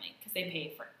her family because they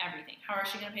pay for everything. How is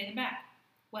she going to pay them back?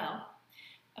 Well,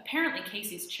 apparently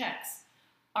Casey's checks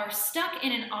are stuck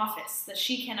in an office that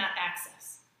she cannot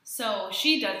access. So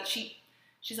she's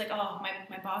like, oh,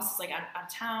 my boss is like out of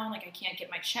town, like I can't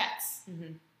get my checks.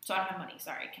 So I don't have money,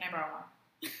 sorry, can I borrow more?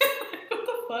 What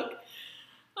the fuck?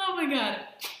 Oh my god.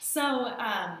 So,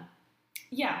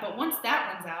 yeah, but once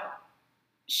that runs out,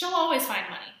 she'll always find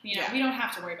money. You know, we don't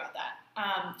have to worry about that.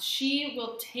 She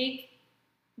will take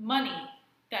money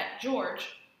that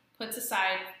George puts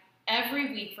aside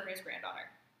every week for his granddaughter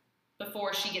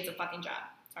before she gets a fucking job.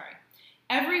 Sorry.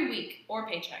 Every week, or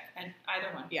paycheck, and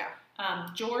either one. Yeah.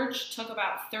 George took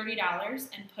about $30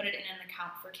 and put it in an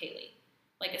account for Caylee.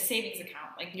 Like a savings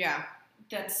account. Like, yeah.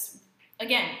 That's,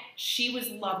 again, she was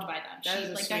loved by them.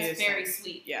 That's very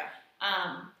sweet. Yeah.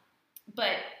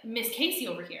 But Miss Casey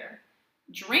over here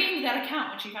drained that account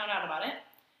when she found out about it,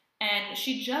 and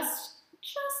she just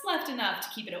left enough to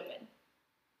keep it open.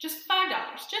 Just $5,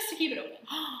 just to keep it open.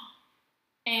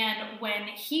 And when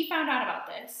he found out about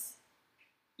this,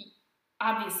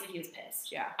 obviously he was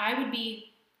pissed. Yeah. I would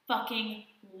be fucking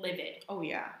livid. Oh,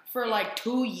 yeah. For like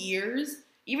 2 years,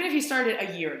 even if you started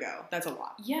a year ago, that's a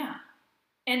lot. Yeah.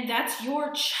 And that's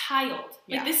your child.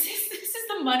 Like, this is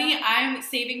the money I'm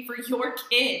saving for your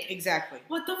kid. Exactly.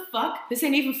 What the fuck? This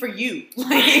ain't even for you.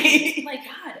 Like,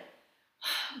 God.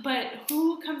 But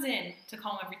who comes in to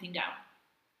calm everything down?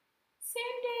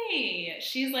 Cindy.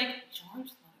 She's like,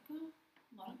 George, let it go.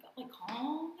 Let it go. Like,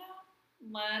 calm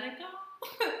down. Let it go.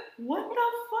 What the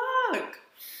fuck?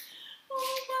 Oh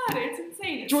my God, it's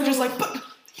insane. George is like,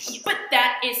 but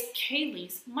that is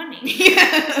Caylee's money.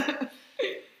 Yeah.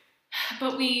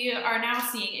 But we are now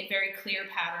seeing a very clear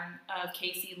pattern of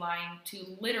Caylee lying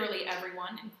to literally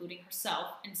everyone, including herself,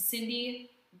 and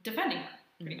Cindy defending her,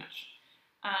 pretty much.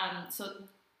 So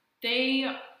they,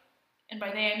 and by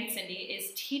they I mean Cindy,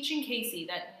 is teaching Caylee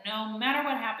that no matter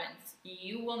what happens,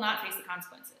 you will not face the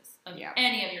consequences of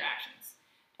any of your actions.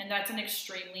 And that's an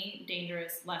extremely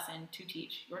dangerous lesson to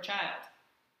teach your child.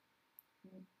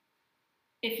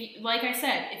 If you, like I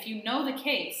said, if you know the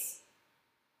case,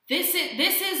 this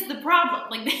is the problem.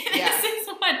 Like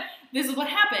this is what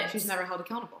happens. She's never held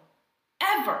accountable.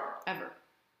 Ever.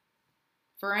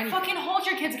 For anything. Fucking hold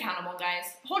your kids accountable, guys.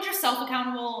 Hold yourself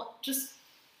accountable. Just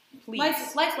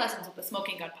please. Life lessons with the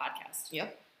Smoking Gun podcast.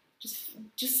 Yep.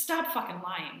 Just stop fucking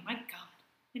lying. My God.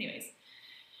 Anyways,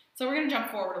 so we're gonna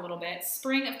jump forward a little bit.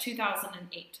 Spring of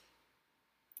 2008.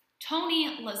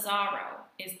 Tony Lazzaro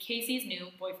is Caylee's new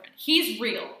boyfriend. He's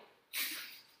real.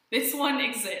 This one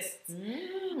exists.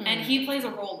 And he plays a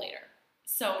role later.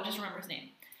 So just remember his name.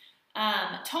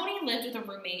 Tony lived with a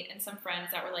roommate and some friends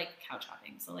that were like couch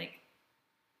hopping. So like,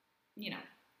 you know,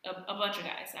 a bunch of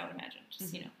guys, I would imagine.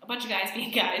 Just, you know, a bunch of guys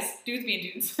being guys, dudes being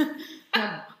dudes.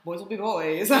 Boys will be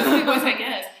boys. Boys will be boys, I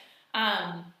guess.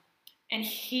 And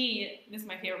this is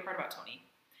my favorite part about Tony.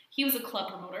 He was a club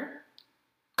promoter.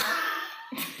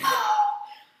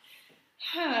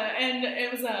 And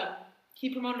it was he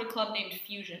promoted a club named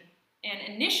Fusion. And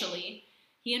initially,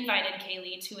 he invited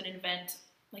Caylee to an event,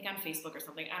 like on Facebook or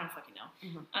something. I don't fucking know.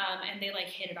 And they like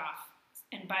hit it off.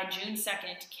 And by June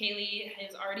 2nd, Caylee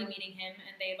is already meeting him,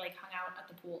 and they like hung out at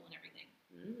the pool and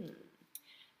everything.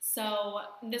 So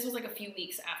this was like a few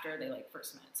weeks after they like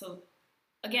first met. So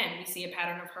again, we see a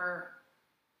pattern of her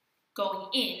going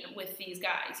in with these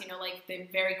guys. You know, like they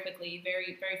very quickly,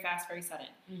 very very fast, very sudden.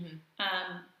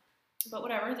 But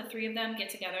whatever, the three of them get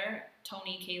together,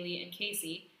 Tony, Caylee, and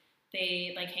Casey.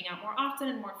 They like hang out more often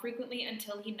and more frequently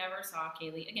until he never saw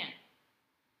Caylee again.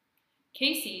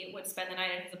 Casey would spend the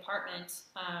night at his apartment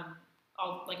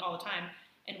all the time,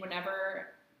 and whenever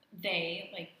they,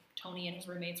 like Tony and his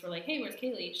roommates, were like, "Hey, where's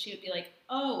Caylee?" she would be like,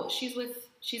 "Oh, she's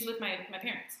with my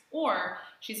parents," or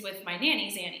 "She's with my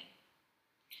nanny, Zanny."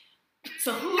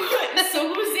 So who's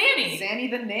Zanny?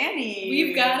 Zanny the nanny.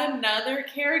 We've got another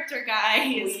character, guys.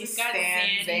 We've got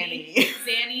Zanny.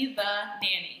 Zanny the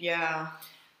nanny. Yeah.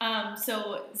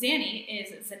 So Zanny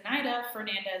is Zenaida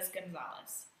Fernandez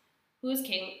Gonzalez, who is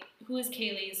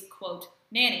Caylee's, quote,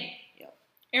 nanny. Yep.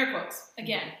 Air quotes,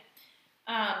 again.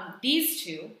 These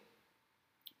two,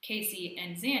 Casey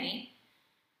and Zanny,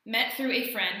 met through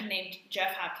a friend named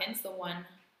Jeff Hopkins, the one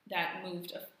that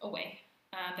moved away,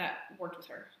 that worked with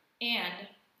her. And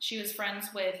she was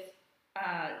friends with,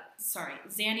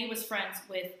 Zanny was friends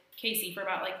with Casey for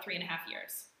about like 3.5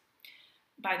 years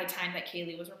by the time that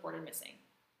Caylee was reported missing.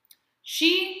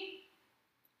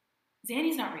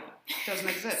 Zanny's not real. Doesn't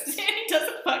exist. Zanny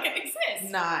doesn't fucking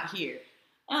exist. Not here.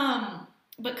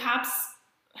 But cops,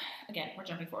 again, we're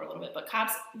jumping forward a little bit, but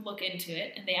cops look into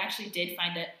it, and they actually did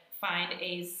find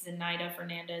a Zenaida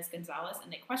Fernandez Gonzalez,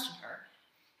 and they questioned her.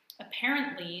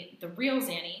 Apparently, the real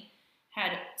Zanny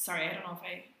had, I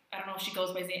don't know if she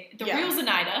goes by Zanny. The real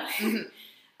Zenaida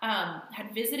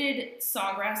had visited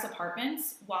Sawgrass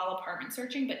Apartments while apartment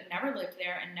searching, but never lived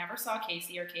there and never saw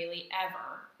Casey or Caylee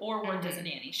ever, or worked as a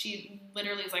nanny. She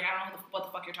literally was like, I don't know what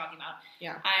the fuck you're talking about.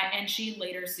 Yeah. And she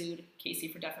later sued Casey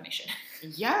for defamation.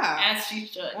 Yeah. As she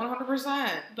should.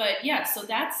 100%. But yeah, so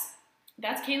that's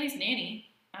Caylee's nanny.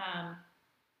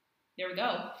 There we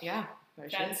go. Yeah.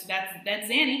 That's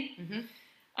Zanny.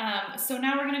 So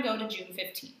now we're going to go to June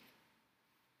 15th.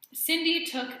 Cindy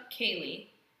took Caylee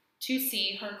to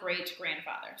see her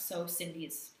great-grandfather, so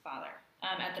Cindy's father,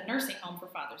 at the nursing home for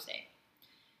Father's Day.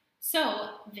 So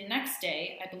the next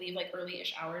day, I believe like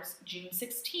early-ish hours, June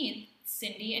 16th,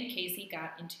 Cindy and Casey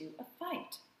got into a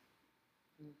fight,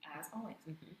 as always.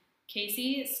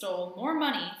 Casey stole more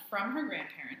money from her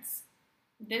grandparents.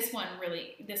 This one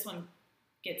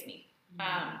gets me.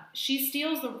 She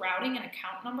steals the routing and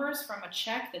account numbers from a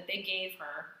check that they gave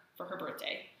her for her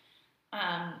birthday.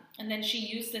 And then she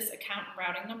used this account and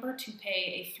routing number to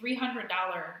pay a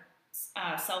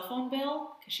 $300 cell phone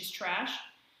bill because she's trash.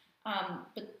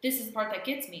 But this is the part that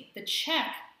gets me. The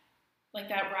check, like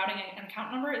that routing and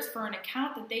account number, is for an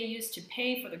account that they used to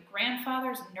pay for the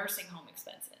grandfather's nursing home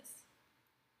expenses.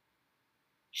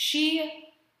 She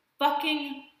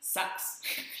fucking sucks.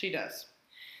 She does.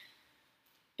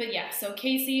 But yeah, so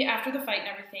Casey, after the fight and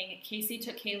everything, Casey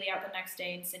took Caylee out the next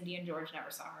day, and Cindy and George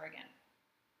never saw her again.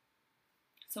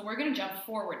 So we're going to jump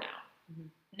forward now.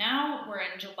 Now we're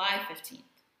in July 15th.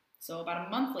 So about a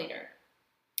month later,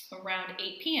 around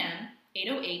 8 p.m.,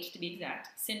 8:08 to be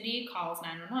exact, Cindy calls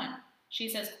 911. She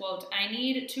says, quote, I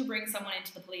need to bring someone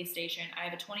into the police station. I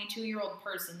have a 22-year-old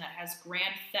person that has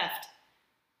grand theft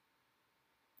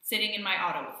sitting in my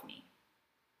auto with me.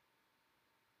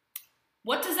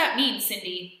 What does that mean,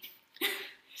 Cindy?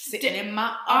 Sitting in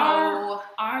my auto.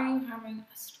 Are you having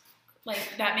a stroke? Like,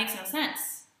 that makes no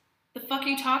sense. The fuck are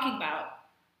you talking about?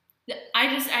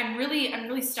 I'm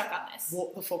really stuck on this.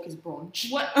 What the fuck is brunch?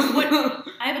 What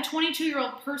I have a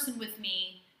 22-year-old person with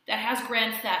me that has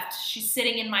grand theft. She's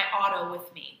sitting in my auto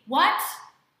with me. What?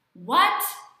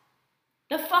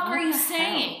 The fuck are you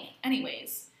saying?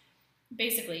 Anyways,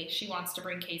 basically, she wants to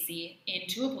bring Casey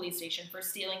into a police station for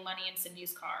stealing money in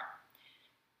Cindy's car.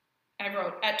 I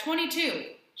wrote, at 22,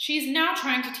 she's now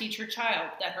trying to teach her child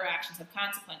that her actions have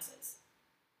consequences.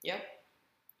 Yep.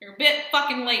 You're a bit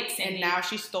fucking late, Cindy. And now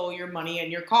she stole your money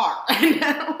and your car.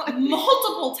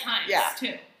 Multiple times, yeah.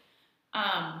 too.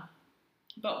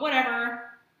 But whatever.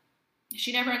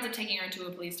 She never ends up taking her into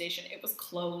a police station. It was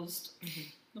closed.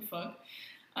 Mm-hmm. The fuck?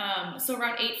 So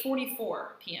around 8:44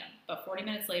 p.m., about 40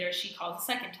 minutes later, she calls a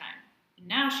second time. And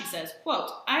now she says, quote,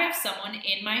 I have someone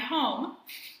in my home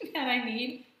that I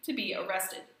need to be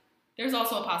arrested. There's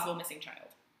also a possible missing child.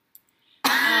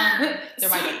 There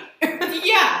might be.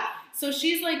 Yeah. So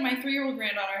she's like, my 3-year-old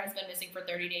granddaughter has been missing for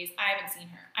 30 days. I haven't seen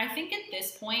her. I think at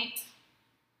this point,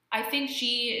 I think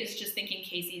she is just thinking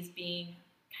Casey's being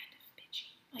kind of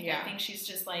bitchy. Like, yeah. I think she's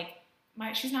just like,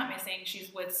 she's not missing.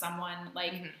 She's with someone.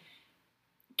 Like, mm-hmm.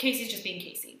 Casey's just being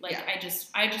Casey. Like, yeah.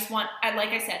 I just want, like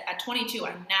I said, at 22, I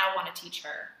now want to teach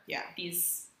her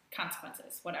these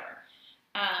consequences, whatever.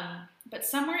 But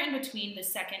somewhere in between the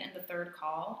second and the third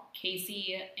call,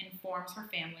 Casey informs her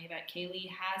family that Caylee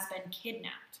has been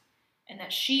kidnapped and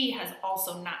that she has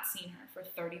also not seen her for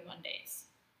 31 days.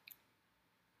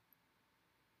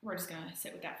 We're just going to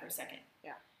sit with that for a second.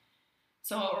 Yeah.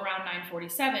 So around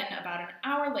 9:47, about an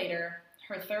hour later,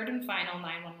 her third and final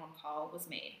 911 call was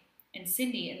made. And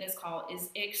Cindy in this call is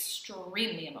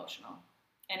extremely emotional.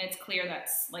 And it's clear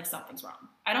that's, like, something's wrong.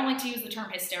 I don't like to use the term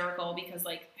hysterical because,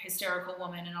 like, hysterical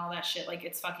woman and all that shit, like,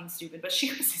 it's fucking stupid. But she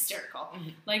was hysterical. Mm-hmm.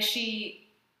 Like,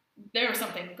 there was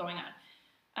something going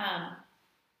on.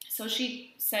 So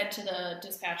she said to the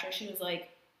dispatcher, she was like,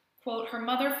 quote, her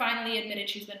mother finally admitted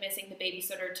she's been missing. The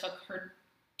babysitter took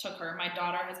her. My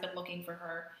daughter has been looking for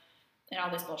her and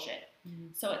all this bullshit. Mm-hmm.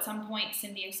 So at some point,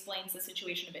 Cindy explains the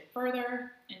situation a bit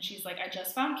further. And she's like, I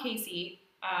just found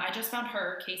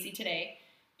her, Casey, today.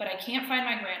 But I can't find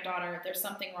my granddaughter. There's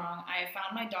something wrong. I have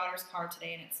found my daughter's car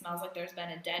today, and it smells like there's been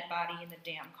a dead body in the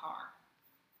damn car.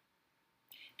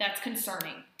 That's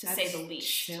concerning, to say the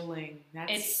least. Chilling.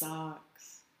 That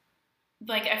sucks.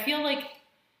 Like, I feel like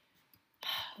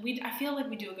we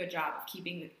do a good job of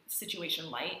keeping the situation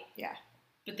light. Yeah.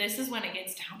 But this is when it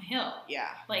gets downhill. Yeah.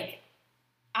 Like,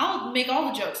 I'll make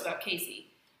all the jokes about Casey,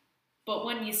 but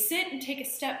when you sit and take a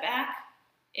step back,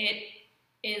 it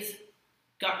is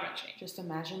gut-wrenching. Just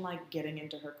imagine, like, getting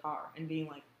into her car and being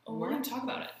like, oh, we're going to talk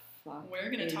about it. We're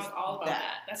going to talk all about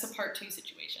that. That's a part 2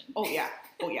 situation. Oh, yeah.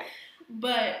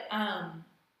 But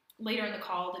later in the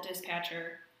call, the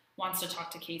dispatcher wants to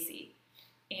talk to Casey.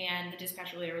 And the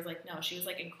dispatcher later was like, no, she was,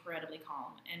 like, incredibly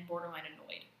calm and borderline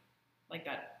annoyed. Like,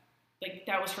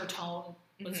 that was her tone,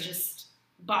 was mm-hmm. just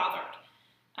bothered.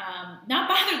 Not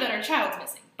bothered that her child's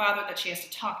missing, bothered that she has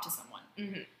to talk to someone.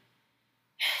 Mm-hmm.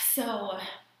 So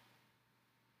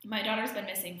my daughter's been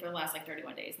missing for the last, like,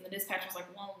 31 days. And the dispatcher was like,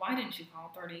 well, why didn't you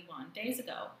call 31 days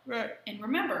ago? Right. And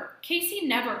remember, Casey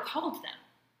never called them.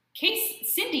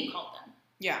 Cindy called them.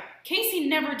 Yeah. Casey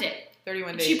never did.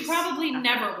 31 days. She probably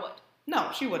never would.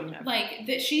 No, she wouldn't have. Like,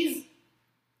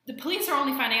 the police are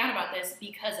only finding out about this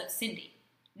because of Cindy,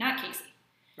 not Casey.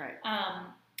 Right.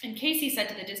 And Casey said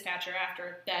to the dispatcher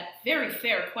after that very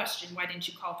fair question, why didn't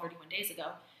you call 31 days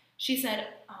ago? She said,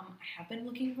 I have been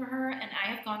looking for her, and I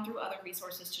have gone through other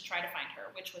resources to try to find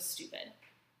her, which was stupid.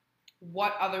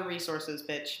 What other resources,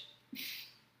 bitch?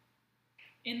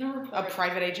 In the report. A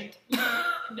private agent?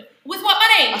 With what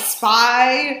money? A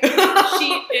spy?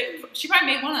 She probably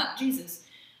made one up. Jesus.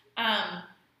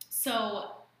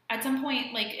 So at some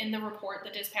point, like, in the report, the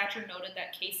dispatcher noted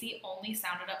that Casey only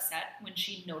sounded upset when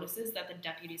she notices that the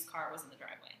deputy's car was in the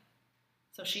driveway.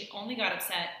 So she only got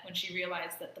upset when she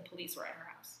realized that the police were at her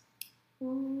house.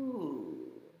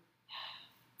 Ooh.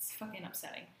 It's fucking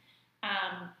upsetting.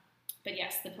 But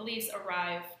yes, the police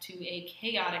arrive to a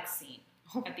chaotic scene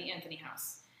at the Anthony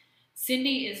house.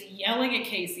 Cindy is yelling at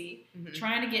Casey, mm-hmm.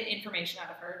 trying to get information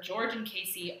out of her. George and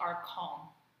Casey are calm,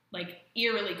 like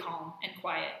eerily calm and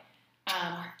quiet.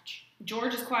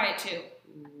 George is quiet too.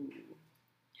 Ooh.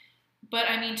 But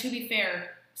I mean, to be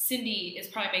fair, Cindy is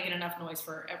probably making enough noise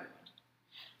for everyone.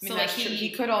 I mean, so, like,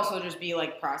 he could also just be,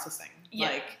 like, processing. Yeah.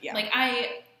 Like, yeah. Like,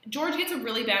 George gets a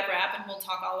really bad rap, and we'll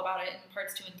talk all about it in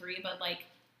parts 2 and 3, but, like,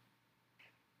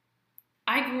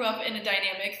 I grew up in a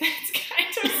dynamic that's kind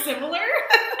of similar.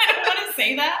 I don't want to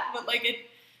say that, but, like,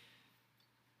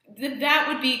 that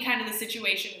would be kind of the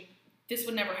situation. This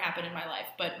would never happen in my life,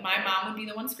 but my mom would be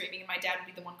the one screaming, and my dad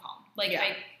would be the one calm. Like,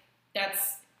 yeah.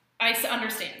 I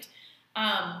understand.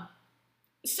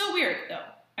 Still weird, though.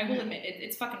 I will admit,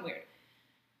 it's fucking weird.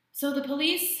 So the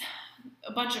police,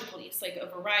 a bunch of police, like a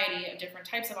variety of different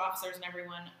types of officers and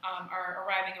everyone, are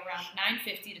arriving around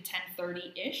 9:50 to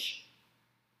 10:30-ish.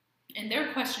 And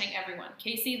they're questioning everyone.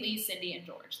 Casey, Lee, Cindy, and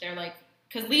George. They're like,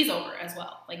 because Lee's over as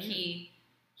well. Like, he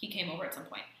came over at some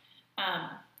point.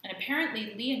 And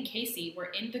apparently Lee and Casey were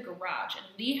in the garage, and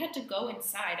Lee had to go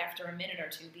inside after a minute or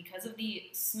two because of the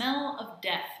smell of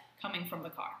death coming from the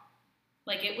car.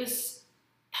 Like, it was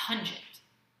pungent.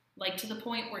 Like, to the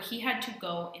point where he had to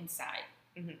go inside.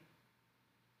 Mm-hmm.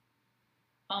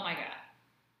 Oh my God.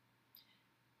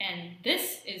 And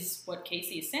this is what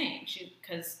Casey is saying.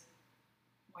 Because,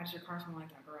 why does your car smell like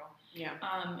that, girl? Yeah.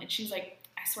 And she's like,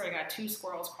 I swear to God, 2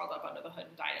 squirrels crawled up under the hood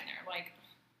and died in there. Like,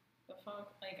 the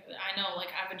fuck? Like, I know,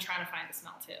 like, I've been trying to find the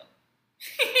smell too.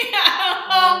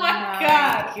 Oh my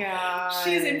God.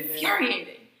 She's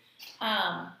infuriating.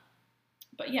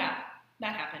 But yeah,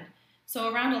 that happened.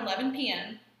 So around 11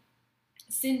 p.m.,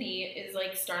 Cindy is,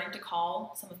 like, starting to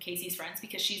call some of Casey's friends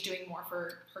because she's doing more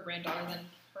for her granddaughter than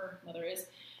her mother is.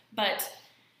 But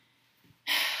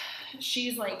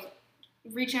she's, like,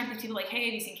 reaching out to people like, hey,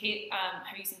 have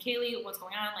you seen Caylee? What's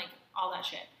going on? Like, all that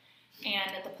shit.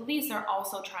 And the police are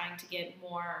also trying to get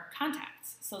more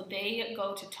contacts. So they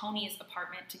go to Tony's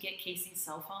apartment to get Casey's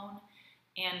cell phone,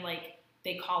 and, like,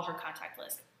 they call her contact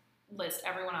list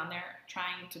everyone on there,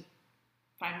 trying to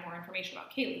find more information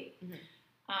about Caylee. Mm-hmm.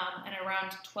 And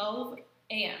around 12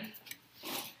 a.m.,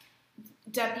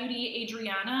 Deputy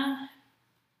Adriana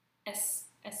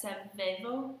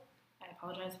Acevedo, I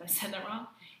apologize if I said that wrong,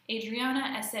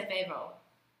 Adriana Acevedo.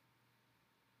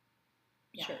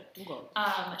 Yeah. Sure, we'll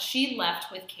go. She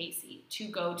left with Casey to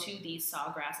go to the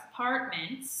Sawgrass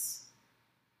Apartments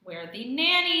where the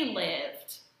nanny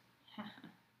lived.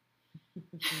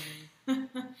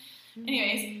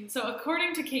 Anyways, so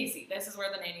according to Casey, this is where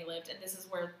the nanny lived, and this is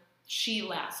where she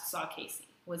last saw Casey,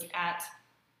 was at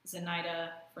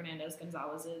Zenaida Fernandez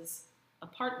Gonzalez's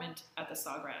apartment at the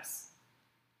Sawgrass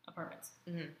Apartments.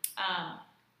 Mm-hmm.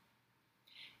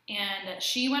 And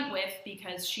she went with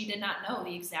because she did not know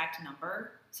the exact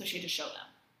number, so she had to show them.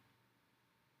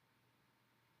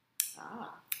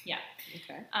 Ah. Yeah.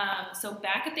 Okay. So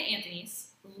back at the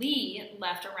Anthony's, Lee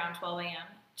left around 12 a.m.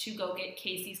 to go get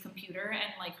Casey's computer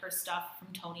and, like, her stuff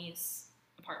from Tony's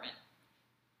apartment.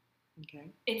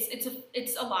 Okay.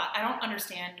 It's a lot. I don't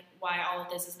understand why all of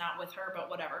this is not with her, but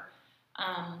whatever.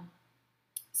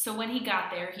 So when he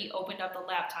got there, he opened up the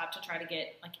laptop to try to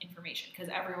get, like, information because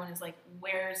everyone is like,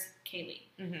 "Where's Caylee?"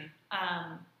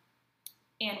 Mm-hmm.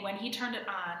 And when he turned it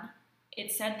on,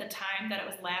 it said the time that it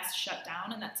was last shut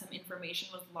down and that some information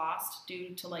was lost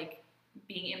due to, like,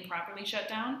 being improperly shut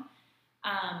down.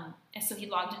 And so he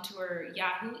logged into her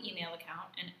Yahoo email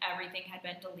account, and everything had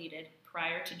been deleted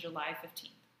prior to July 15th.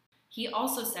 He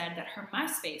also said that her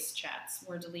MySpace chats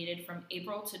were deleted from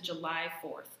April to July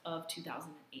 4th of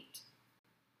 2008.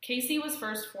 Casey was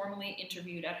first formally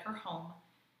interviewed at her home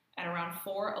at around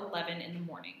 4:11 in the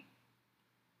morning.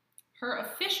 Her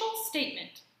official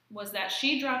statement was that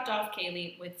she dropped off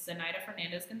Caylee with Zenaida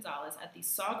Fernandez Gonzalez at the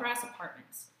Sawgrass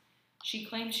Apartments. She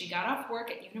claimed she got off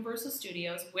work at Universal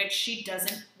Studios, which she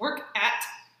doesn't work at,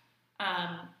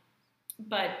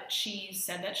 but she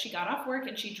said that she got off work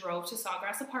and she drove to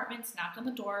Sawgrass Apartments, knocked on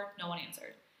the door, no one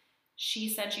answered. She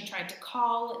said she tried to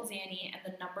call Zanny and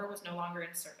the number was no longer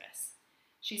in service.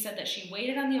 She said that she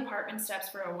waited on the apartment steps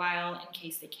for a while in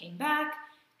case they came back,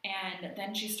 and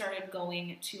then she started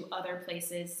going to other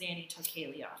places Zanny took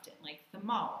Caylee often, like the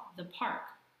mall, the park,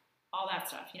 all that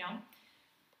stuff, you know?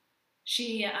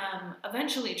 She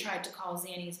eventually tried to call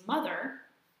Zanny's mother.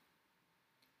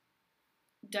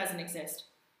 Doesn't exist.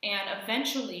 And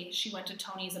eventually she went to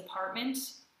Tony's apartment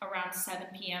around 7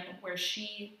 p.m. where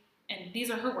she, and these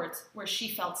are her words, where she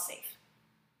felt safe.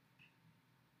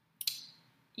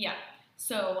 Yeah.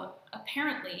 So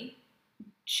apparently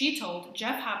she told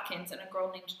Jeff Hopkins and a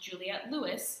girl named Juliette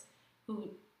Lewis, who,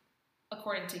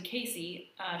 according to Casey,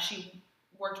 she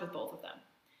worked with both of them.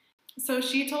 So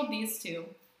she told these two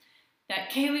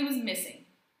that Caylee was missing,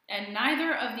 and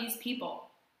neither of these people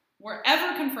were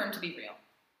ever confirmed to be real.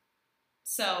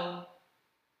 So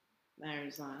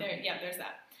there's that. There's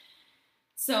that.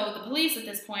 So the police at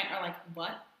this point are like,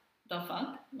 what the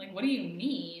fuck? Like, what do you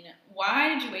mean? Why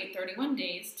did you wait 31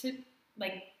 days to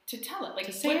to tell it.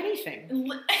 To say anything.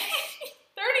 31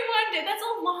 days. That's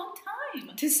a long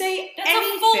time. To say That's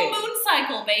anything. a full moon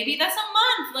cycle, baby. That's a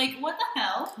month. Like, what the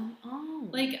hell? Come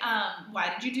on. Like,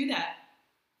 why did you do that?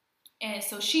 And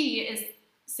so she is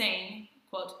saying,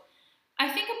 quote, I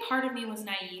think a part of me was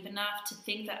naive enough to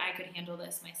think that I could handle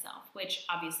this myself, which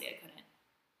obviously I couldn't.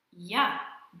 Yeah,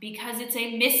 because it's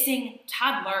a missing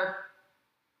toddler.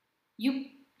 Anyways.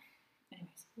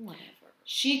 Whatever.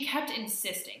 She kept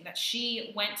insisting that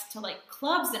she went to, like,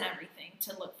 clubs and everything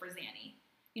to look for Zanny.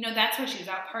 You know, that's why she was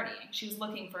out partying. She was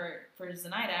looking for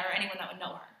Zenaida or anyone that would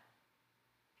know her.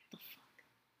 The fuck?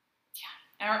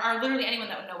 Yeah. Or literally anyone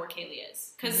that would know where Caylee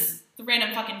is. Because the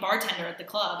random fucking bartender at the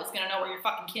club is going to know where your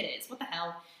fucking kid is. What the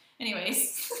hell?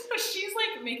 Anyways, she's,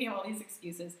 like, making all these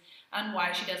excuses on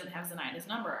why she doesn't have Zenaida's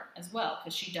number as well.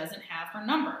 Because she doesn't have her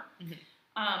number.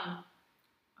 Oh,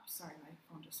 sorry, my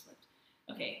phone just flipped.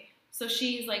 Okay. So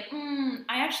she's like, I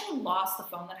actually lost the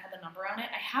phone that had the number on it.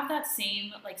 I have that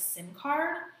same, like, SIM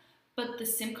card, but the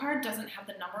SIM card doesn't have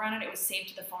the number on it. It was saved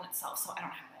to the phone itself, so I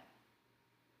don't have it.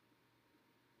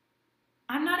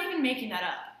 I'm not even making that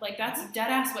up. Like, that's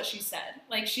dead ass what she said.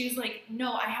 Like, she's like,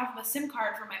 no, I have a SIM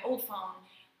card for my old phone,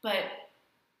 but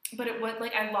it was,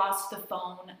 like, I lost the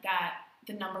phone that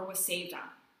the number was saved on.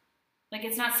 Like,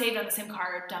 it's not saved on the SIM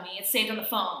card, dummy. It's saved on the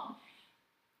phone.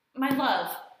 My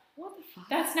love. What the fuck?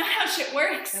 That's not how shit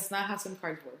works. That's not how SIM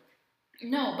cards work.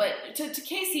 No, but to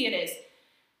Casey it is.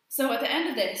 So at the end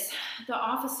of this, the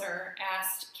officer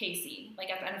asked Casey, like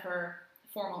at the end of her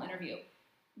formal interview,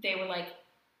 they were like,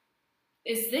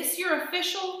 is this your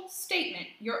official statement?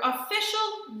 Your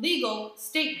official legal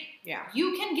statement? Yeah.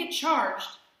 You can get charged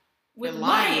with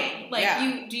lying.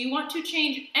 Like, do you want to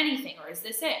change anything, or is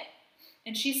this it?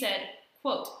 And she said,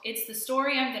 quote, it's the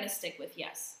story I'm going to stick with,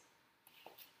 yes.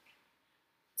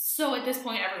 So at this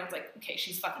point, everyone's like, okay,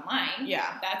 she's fucking lying.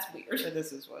 Yeah. That's weird. So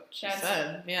this is what she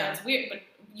said. Yeah. That's weird, but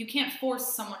you can't force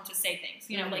someone to say things,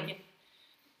 you know,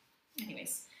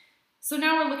 anyways. So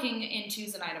now we're looking into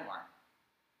Zenaida more.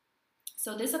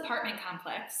 So this apartment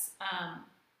complex,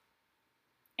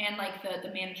 and like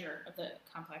the manager of the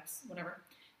complex, whatever,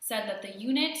 said that the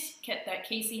unit that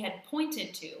Casey had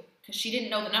pointed to, because she didn't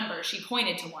know the number, she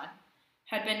pointed to one,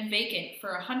 had been vacant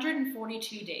for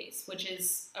 142 days, which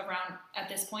is around, at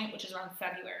this point, which is around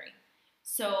February.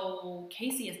 So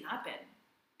Casey has not been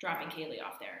dropping Caylee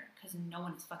off there because no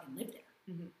one has fucking lived there.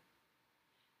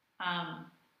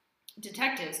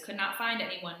 Detectives could not find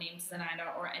anyone named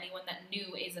Zenaida or anyone that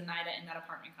knew a Zenaida in that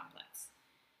apartment complex.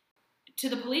 To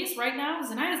the police right now,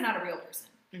 Zenaida's not a real person.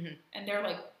 And they're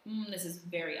like, this is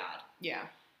very odd. Yeah.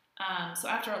 So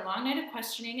after a long night of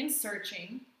questioning and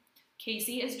searching,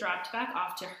 Casey is dropped back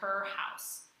off to her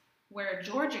house, where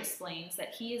George explains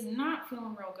that he is not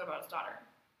feeling real good about his daughter.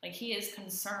 Like, he is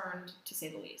concerned, to say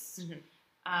the least.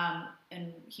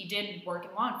 And he did work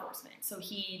in law enforcement, so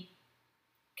he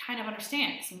kind of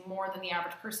understands more than the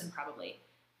average person, probably,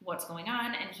 what's going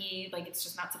on, and he, like, it's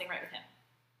just not sitting right with him.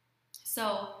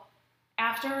 So,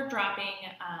 after dropping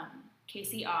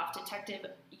Casey off, Detective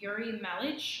Yuri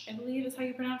Malich, I believe is how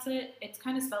you pronounce it. It's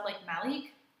kind of spelled like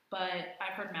Malik, but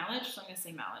I've heard Malich, so I'm going to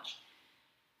say Malich,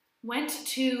 went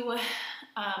to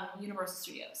Universal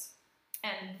Studios.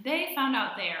 And they found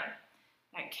out there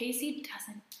that Casey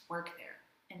doesn't work there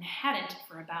and hadn't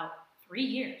for about 3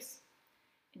 years.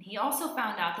 And he also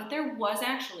found out that there was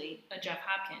actually a Jeff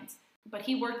Hopkins, but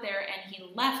he worked there and he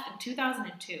left in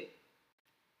 2002.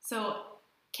 So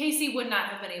Casey would not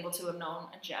have been able to have known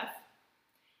a Jeff,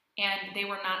 and they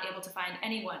were not able to find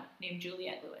anyone named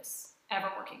Juliette Lewis ever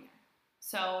working there.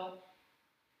 So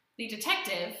the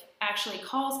detective actually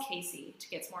calls Casey to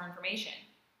get some more information.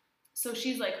 So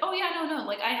she's like, oh yeah, no,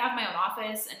 like, I have my own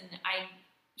office, and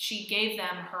she gave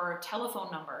them her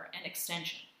telephone number and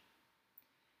extension,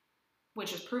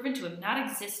 which is proven to have not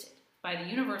existed by the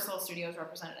Universal Studios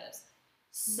representatives.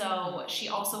 So she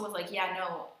also was like, yeah,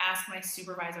 no, ask my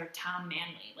supervisor, Tom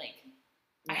Manley. Like,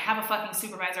 I have a fucking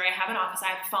supervisor, I have an office, I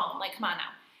have a phone. Like, come on now.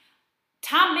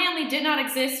 Tom Manley did not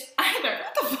exist either.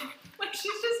 What the fuck? Like,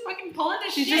 she's just fucking pulling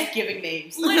this shit. She's just giving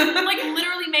names.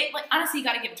 Literally made, like, honestly, you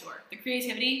gotta give it to her. The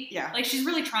creativity. Yeah. Like, she's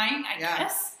really trying, I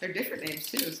guess. They're different names,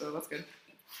 too, so that's good.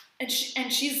 And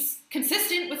she's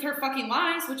consistent with her fucking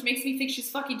lies, which makes me think she's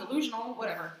fucking delusional,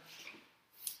 whatever.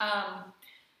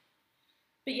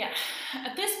 But yeah,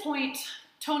 at this point,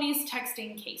 Tony's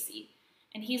texting Casey,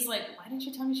 and he's like, why didn't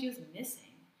you tell me she was missing?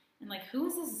 And like, who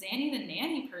is this Zanny the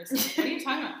nanny person? What are you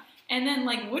talking about? And then,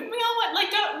 like, wouldn't we all want, like,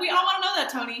 we all want to know that,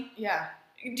 Tony. Yeah.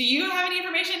 Do you have any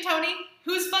information, Tony?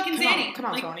 Who's fucking Zanny? Come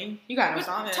on, like, Tony. You got to know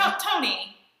something.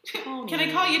 Tony. Can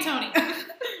I call you Tony?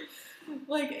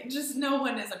 Like, just no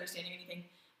one is understanding anything.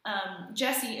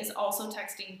 Jesse is also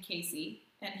texting Casey,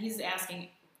 and he's asking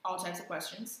all types of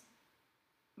questions.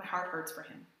 My heart hurts for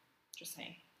him, just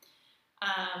saying.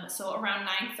 So around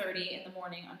 9:30 in the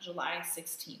morning on July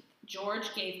 16th,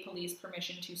 George gave police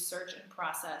permission to search and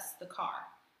process the car.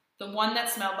 The one that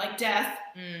smelled like death.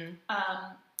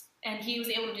 And he was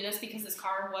able to do this because this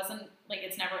car wasn't, like, it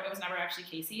was never actually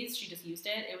Casey's. She just used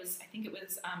it. I think it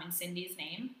was in Cindy's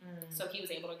name. So he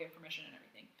was able to give permission and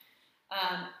everything.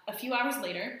 A few hours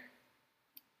later,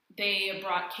 they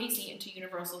brought Casey into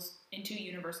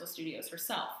Universal Studios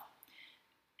herself.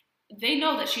 They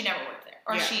know that she never worked there,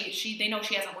 or they know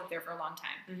she hasn't worked there for a long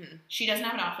time. She doesn't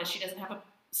have an office. She doesn't have a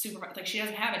supervisor. Like, she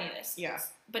doesn't have any of this. Yeah.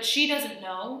 But she doesn't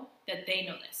know that they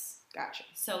know this. Gotcha.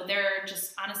 So they're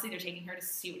taking her to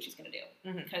see what she's going to do.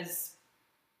 Because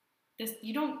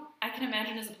I can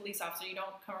imagine as a police officer, you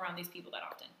don't come around these people that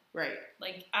often. Right.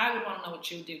 Like, I would want to know what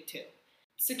she would do too.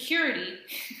 Security,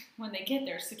 when they get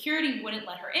there, security wouldn't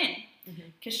let her in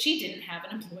because she didn't have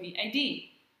an employee ID.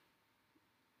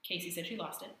 Casey said she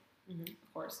lost it,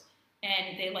 of course.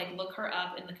 And they, like, look her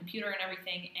up in the computer and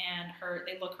everything, and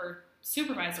they look her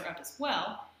supervisor up as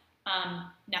well.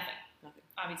 Nothing,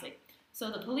 obviously. So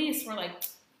the police were like,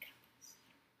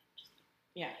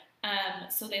 yeah.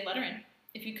 So they let her in.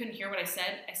 If you couldn't hear what I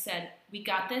said, we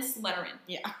got this, let her in.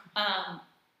 Yeah.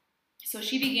 So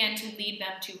she began to lead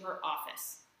them to her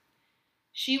office.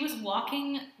 She was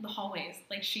walking the hallways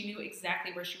like she knew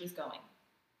exactly where she was going.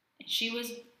 And she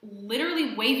was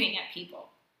literally waving at people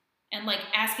and, like,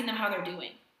 asking them how they're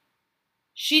doing.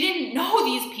 She didn't know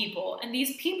these people, and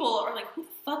these people are like, who the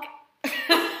fuck? Who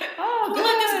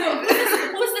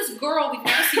is this girl we've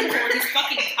never seen before? These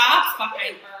fucking cops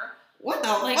behind her. What the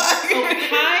fuck? Oh,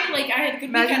 hi, like, I had a good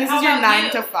Imagine weekend. this is your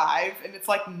 9 to 5, and it's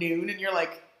like noon, and you're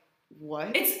like,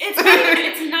 what? It's 9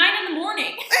 in the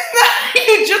morning.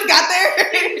 You just got there?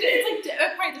 It's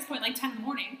like, probably at this point, like 10 in the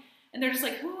morning, and they're just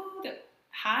like,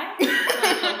 hi? Like,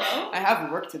 hello? I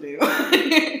have work to do.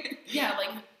 Yeah, like,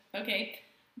 okay.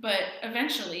 But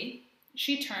eventually,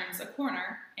 she turns a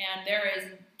corner, and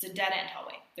it's a dead-end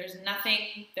hallway. There's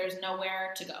nothing, there's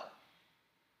nowhere to go.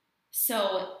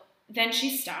 So then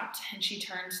she stopped, and she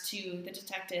turned to the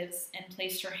detectives and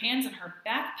placed her hands in her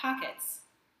back pockets,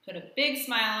 put a big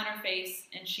smile on her face,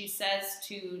 and she says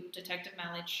to Detective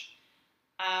Malich,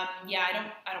 yeah,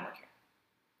 I don't work here.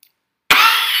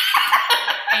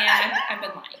 And I've been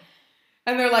lying.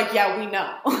 And they're like, yeah, we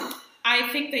know. I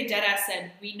think they deadass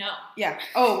said, we know. Yeah.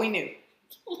 Oh, we knew.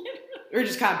 We're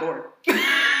just kind of bored.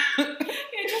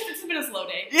 It's been a slow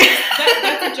day.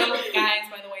 That's a joke, guys,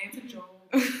 by the way. It's a joke.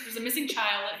 There's a missing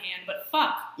child at hand, but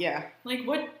fuck. Yeah. Like,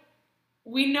 what?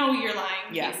 We know you're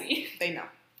lying, Casey. They know.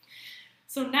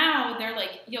 So now they're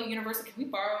like, yo, Universal, can we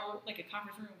borrow, like, a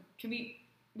conference room?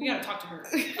 We gotta talk to her.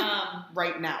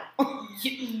 Right now.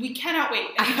 We cannot wait.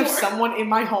 I have someone in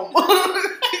my home.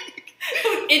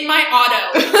 In my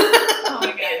auto. Oh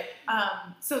my god.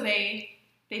 So they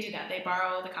do that. They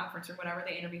borrow the conference room, whatever.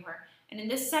 They interview her. And in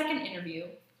this second interview,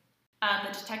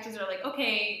 the detectives are like,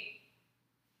 okay,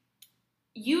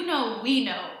 we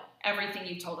know everything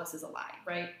you've told us is a lie,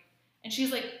 right? And she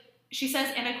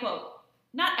says, and I quote,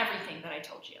 not everything that I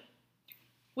told you.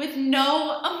 With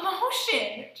no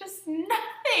emotion. Just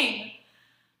nothing.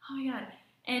 Oh my god.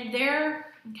 And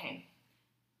okay.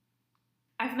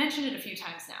 I've mentioned it a few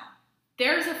times now.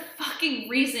 There's a fucking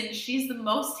reason she's the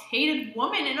most hated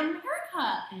woman in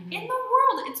America, in the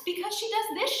world. It's because she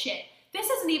does this shit.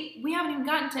 We haven't even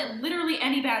gotten to literally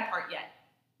any bad part yet.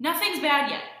 Nothing's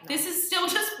bad yet. No. This is still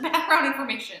just background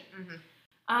information.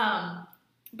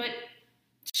 But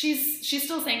she's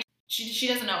still saying she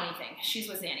doesn't know anything. She's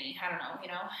with Zanny. I don't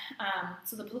know,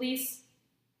 So the police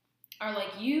are like,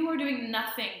 you are doing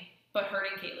nothing but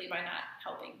hurting Caylee by not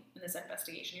helping in this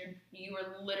investigation. You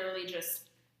were literally just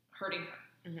hurting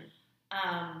her.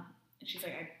 And she's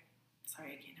like, sorry,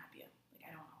 I can't help you. Like,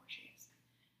 I don't know where she is.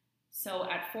 So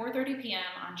at 4:30 p.m.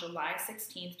 on July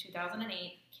 16th,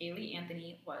 2008, Caylee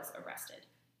Anthony was arrested.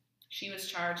 She was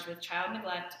charged with child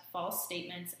neglect, false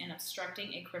statements, and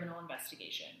obstructing a criminal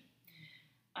investigation.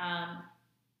 A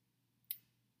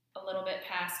little bit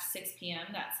past 6 p.m.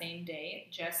 that same day,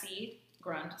 Jesse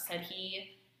Grunt said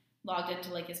he logged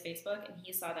into, like, his Facebook, and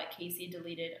he saw that Casey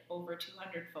deleted over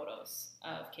 200 photos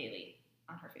of Caylee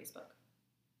on her Facebook.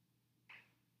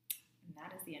 And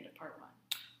that is the end of part 1.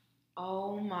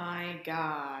 Oh my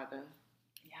god.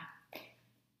 Yeah.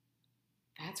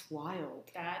 That's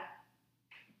wild.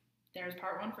 There's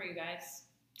part 1 for you guys.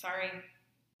 Sorry.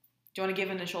 Do you want to give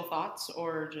initial thoughts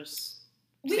or just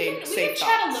we can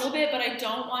chat a little bit, but I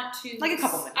don't want to... Like a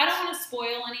couple minutes. I don't want to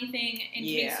spoil anything in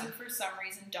case you, for some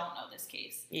reason, don't know this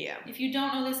case. Yeah. If you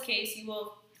don't know this case, you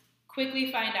will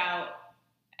quickly find out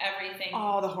everything.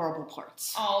 All the horrible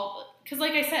parts. Because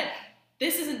like I said,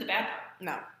 this isn't the bad part.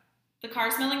 No. The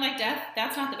car smelling like death,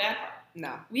 that's not the bad part.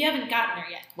 No. We haven't gotten there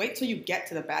yet. Wait till you get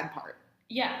to the bad part.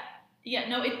 Yeah. Yeah,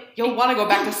 no, You'll want to go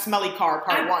back to smelly car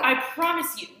part 1. I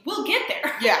promise you. We'll get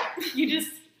there. Yeah. You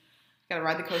just... Gotta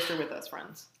ride the coaster with us,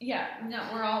 friends. Yeah. No,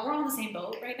 we're all on the same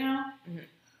boat right now. Mm-hmm.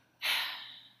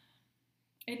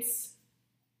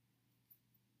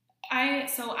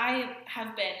 I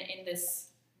have been in this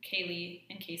Caylee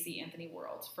and Caylee Anthony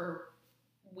world for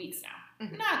weeks now.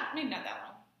 Mm-hmm. Maybe not that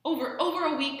long. Over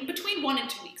a week, between 1 and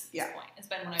 2 weeks at this point has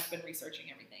been when I've been researching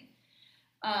everything.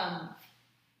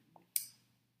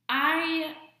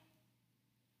 I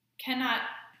cannot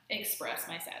express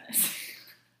my sadness.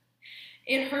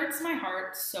 It hurts my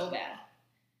heart so bad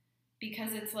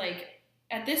because it's like,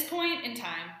 at this point in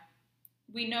time,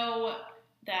 we know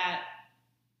that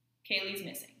Caylee's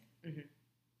missing. Mm-hmm.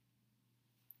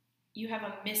 You have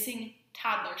a missing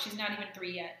toddler. She's not even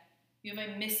 3 yet. You have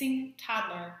a missing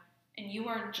toddler, and you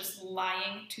are just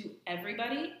lying to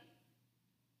everybody.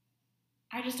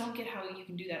 I just don't get how you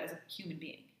can do that as a human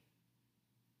being.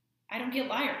 I don't get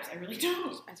liars. I really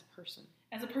don't. As a person.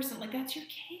 As a person. Like, that's your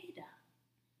kid.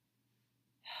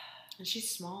 And she's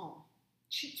small.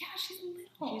 She's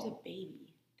little. She's a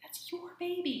baby. That's your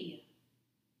baby.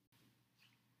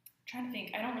 I'm trying to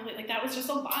think. I don't really, like, that was just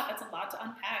a lot. That's a lot to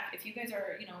unpack. If you guys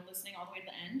are, listening all the way to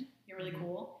the end, you're really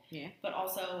cool. Yeah. But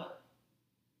also,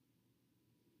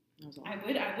 I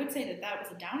would say that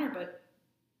was a downer, but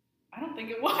I don't think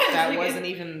it was. That wasn't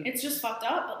even... It's just fucked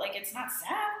up, but, like, it's not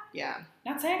sad. Yeah.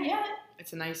 Not sad yet.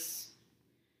 It's a nice...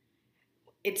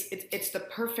 It's the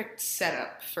perfect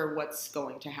setup for what's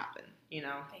going to happen,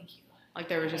 Thank you. Like,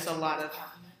 there was just a lot of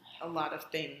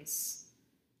things,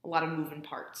 a lot of moving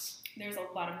parts. There's a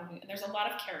lot of moving, and there's a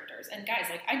lot of characters. And guys,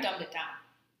 like, I dumbed it down.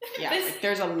 Yeah,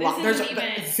 there's a lot.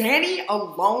 Zanny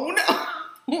alone,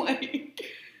 like,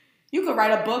 you could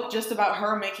write a book just about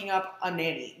her making up a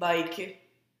nanny. Like,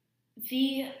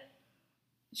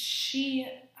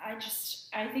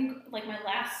 I think, like, not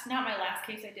my last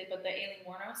case I did, but the Aileen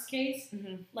Wuornos case,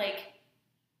 like,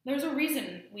 there's a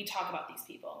reason we talk about these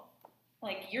people.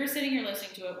 Like, you're sitting here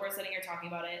listening to it, we're sitting here talking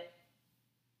about it.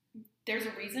 There's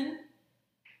a reason,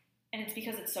 and it's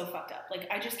because it's so fucked up. Like,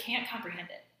 I just can't comprehend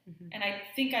it. Mm-hmm. And I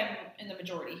think I'm in the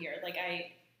majority here. Like,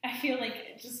 I feel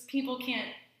like just people can't,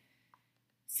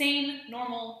 sane,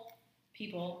 normal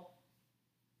people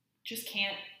just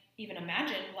can't even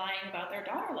imagine lying about their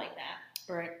daughter like that.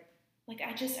 Right. Like,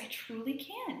 I truly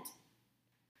can't.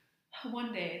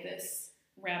 One day, this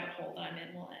rabbit hole that I'm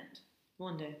in will end.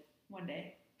 One day.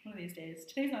 One of these days.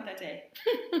 Today's not that day.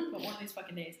 But one of these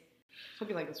fucking days. Hope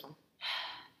you like this one.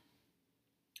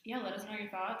 Yeah, let us know your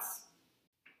thoughts.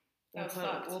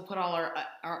 We'll put all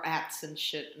our ats and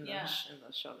shit in the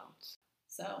show notes.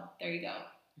 So, there you go.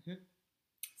 Mm-hmm.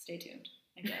 Stay tuned,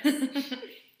 I guess.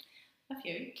 Love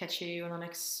you. Catch you on the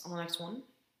next one.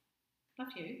 Love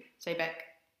you. Say back.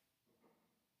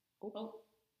 Oh.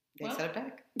 They said it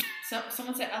back. So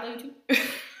someone said hello too.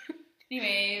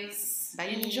 Anyways, bye.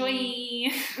 Enjoy.